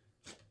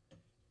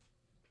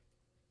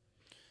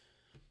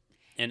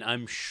 And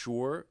I'm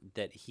sure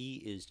that he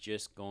is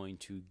just going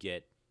to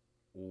get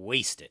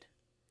wasted.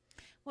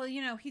 Well,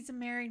 he's a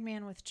married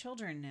man with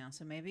children now,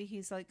 so maybe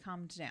he's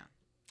calmed down.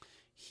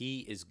 He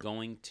is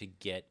going to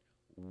get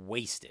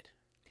wasted.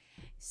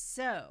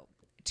 So,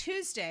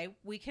 Tuesday,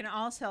 we can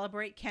all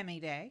celebrate Kimmy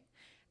Day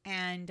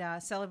and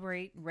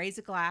raise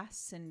a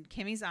glass in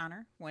Kimmy's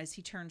honor as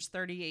he turns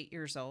 38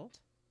 years old.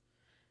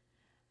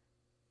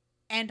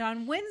 And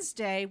on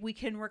Wednesday, we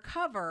can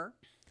recover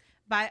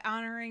by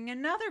honoring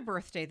another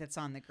birthday that's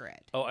on the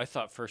grid. Oh, I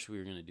thought first we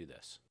were going to do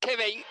this.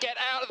 Kimmy, get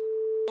out of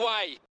the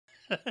way.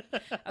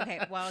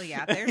 Okay, well,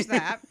 yeah, there's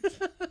that.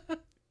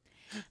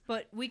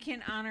 But we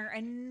can honor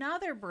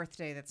another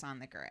birthday that's on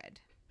the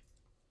grid.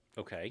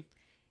 Okay.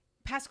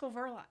 Pascal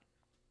Verlaine.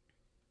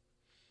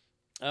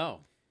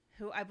 Oh.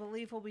 Who I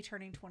believe will be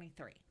turning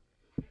 23.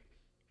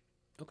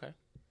 Okay.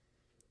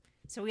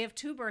 So we have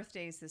 2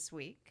 birthdays this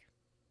week.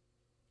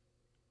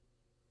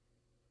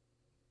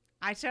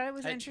 I thought it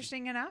was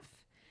interesting enough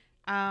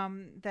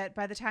that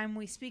by the time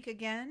we speak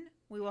again,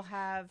 we will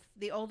have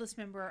the oldest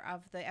member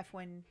of the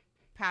F1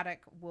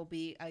 paddock will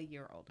be a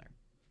year older.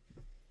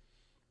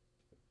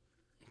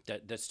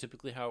 That's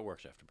typically how it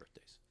works after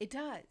birthdays. It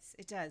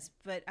does.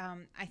 But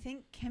I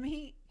think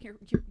Kimmy, you're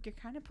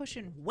kind of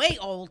pushing way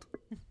old.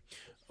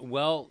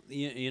 Well,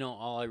 you know,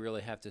 all I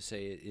really have to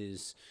say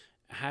is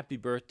happy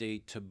birthday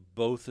to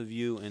both of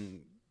you,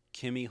 and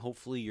Kimmy,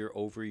 hopefully you're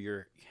over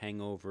your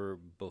hangover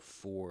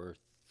before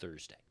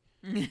Thursday.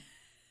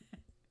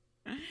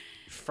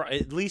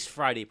 At least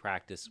Friday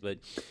practice, but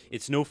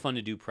it's no fun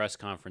to do press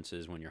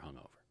conferences when you're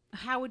hungover.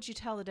 How would you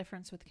tell the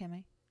difference with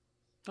Kimmy?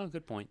 Oh,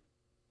 good point.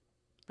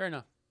 Fair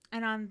enough.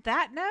 And on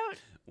that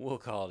note, we'll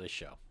call it a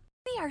show.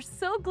 We are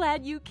so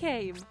glad you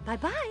came.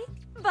 Bye-bye.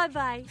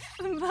 Bye-bye.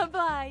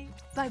 Bye-bye.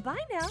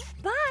 Bye-bye now.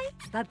 Bye.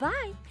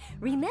 Bye-bye.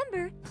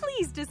 Remember,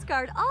 please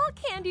discard all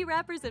candy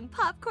wrappers and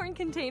popcorn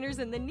containers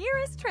in the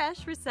nearest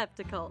trash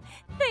receptacle.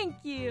 Thank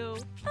you.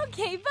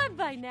 Okay,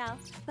 bye-bye now.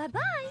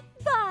 Bye-bye.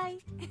 Bye.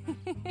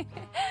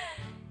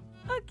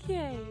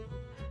 Okay.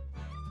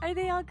 Are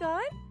they all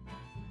gone?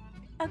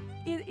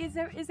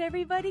 Is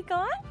everybody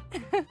gone?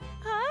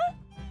 Huh?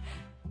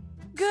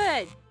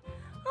 Good.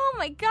 Oh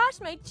my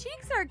gosh, my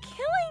cheeks are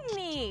killing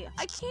me.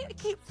 I can't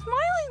keep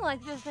smiling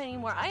like this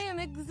anymore. I am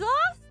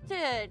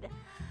exhausted.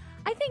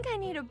 I think I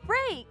need a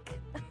break.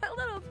 A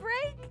little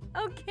break?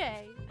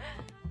 Okay.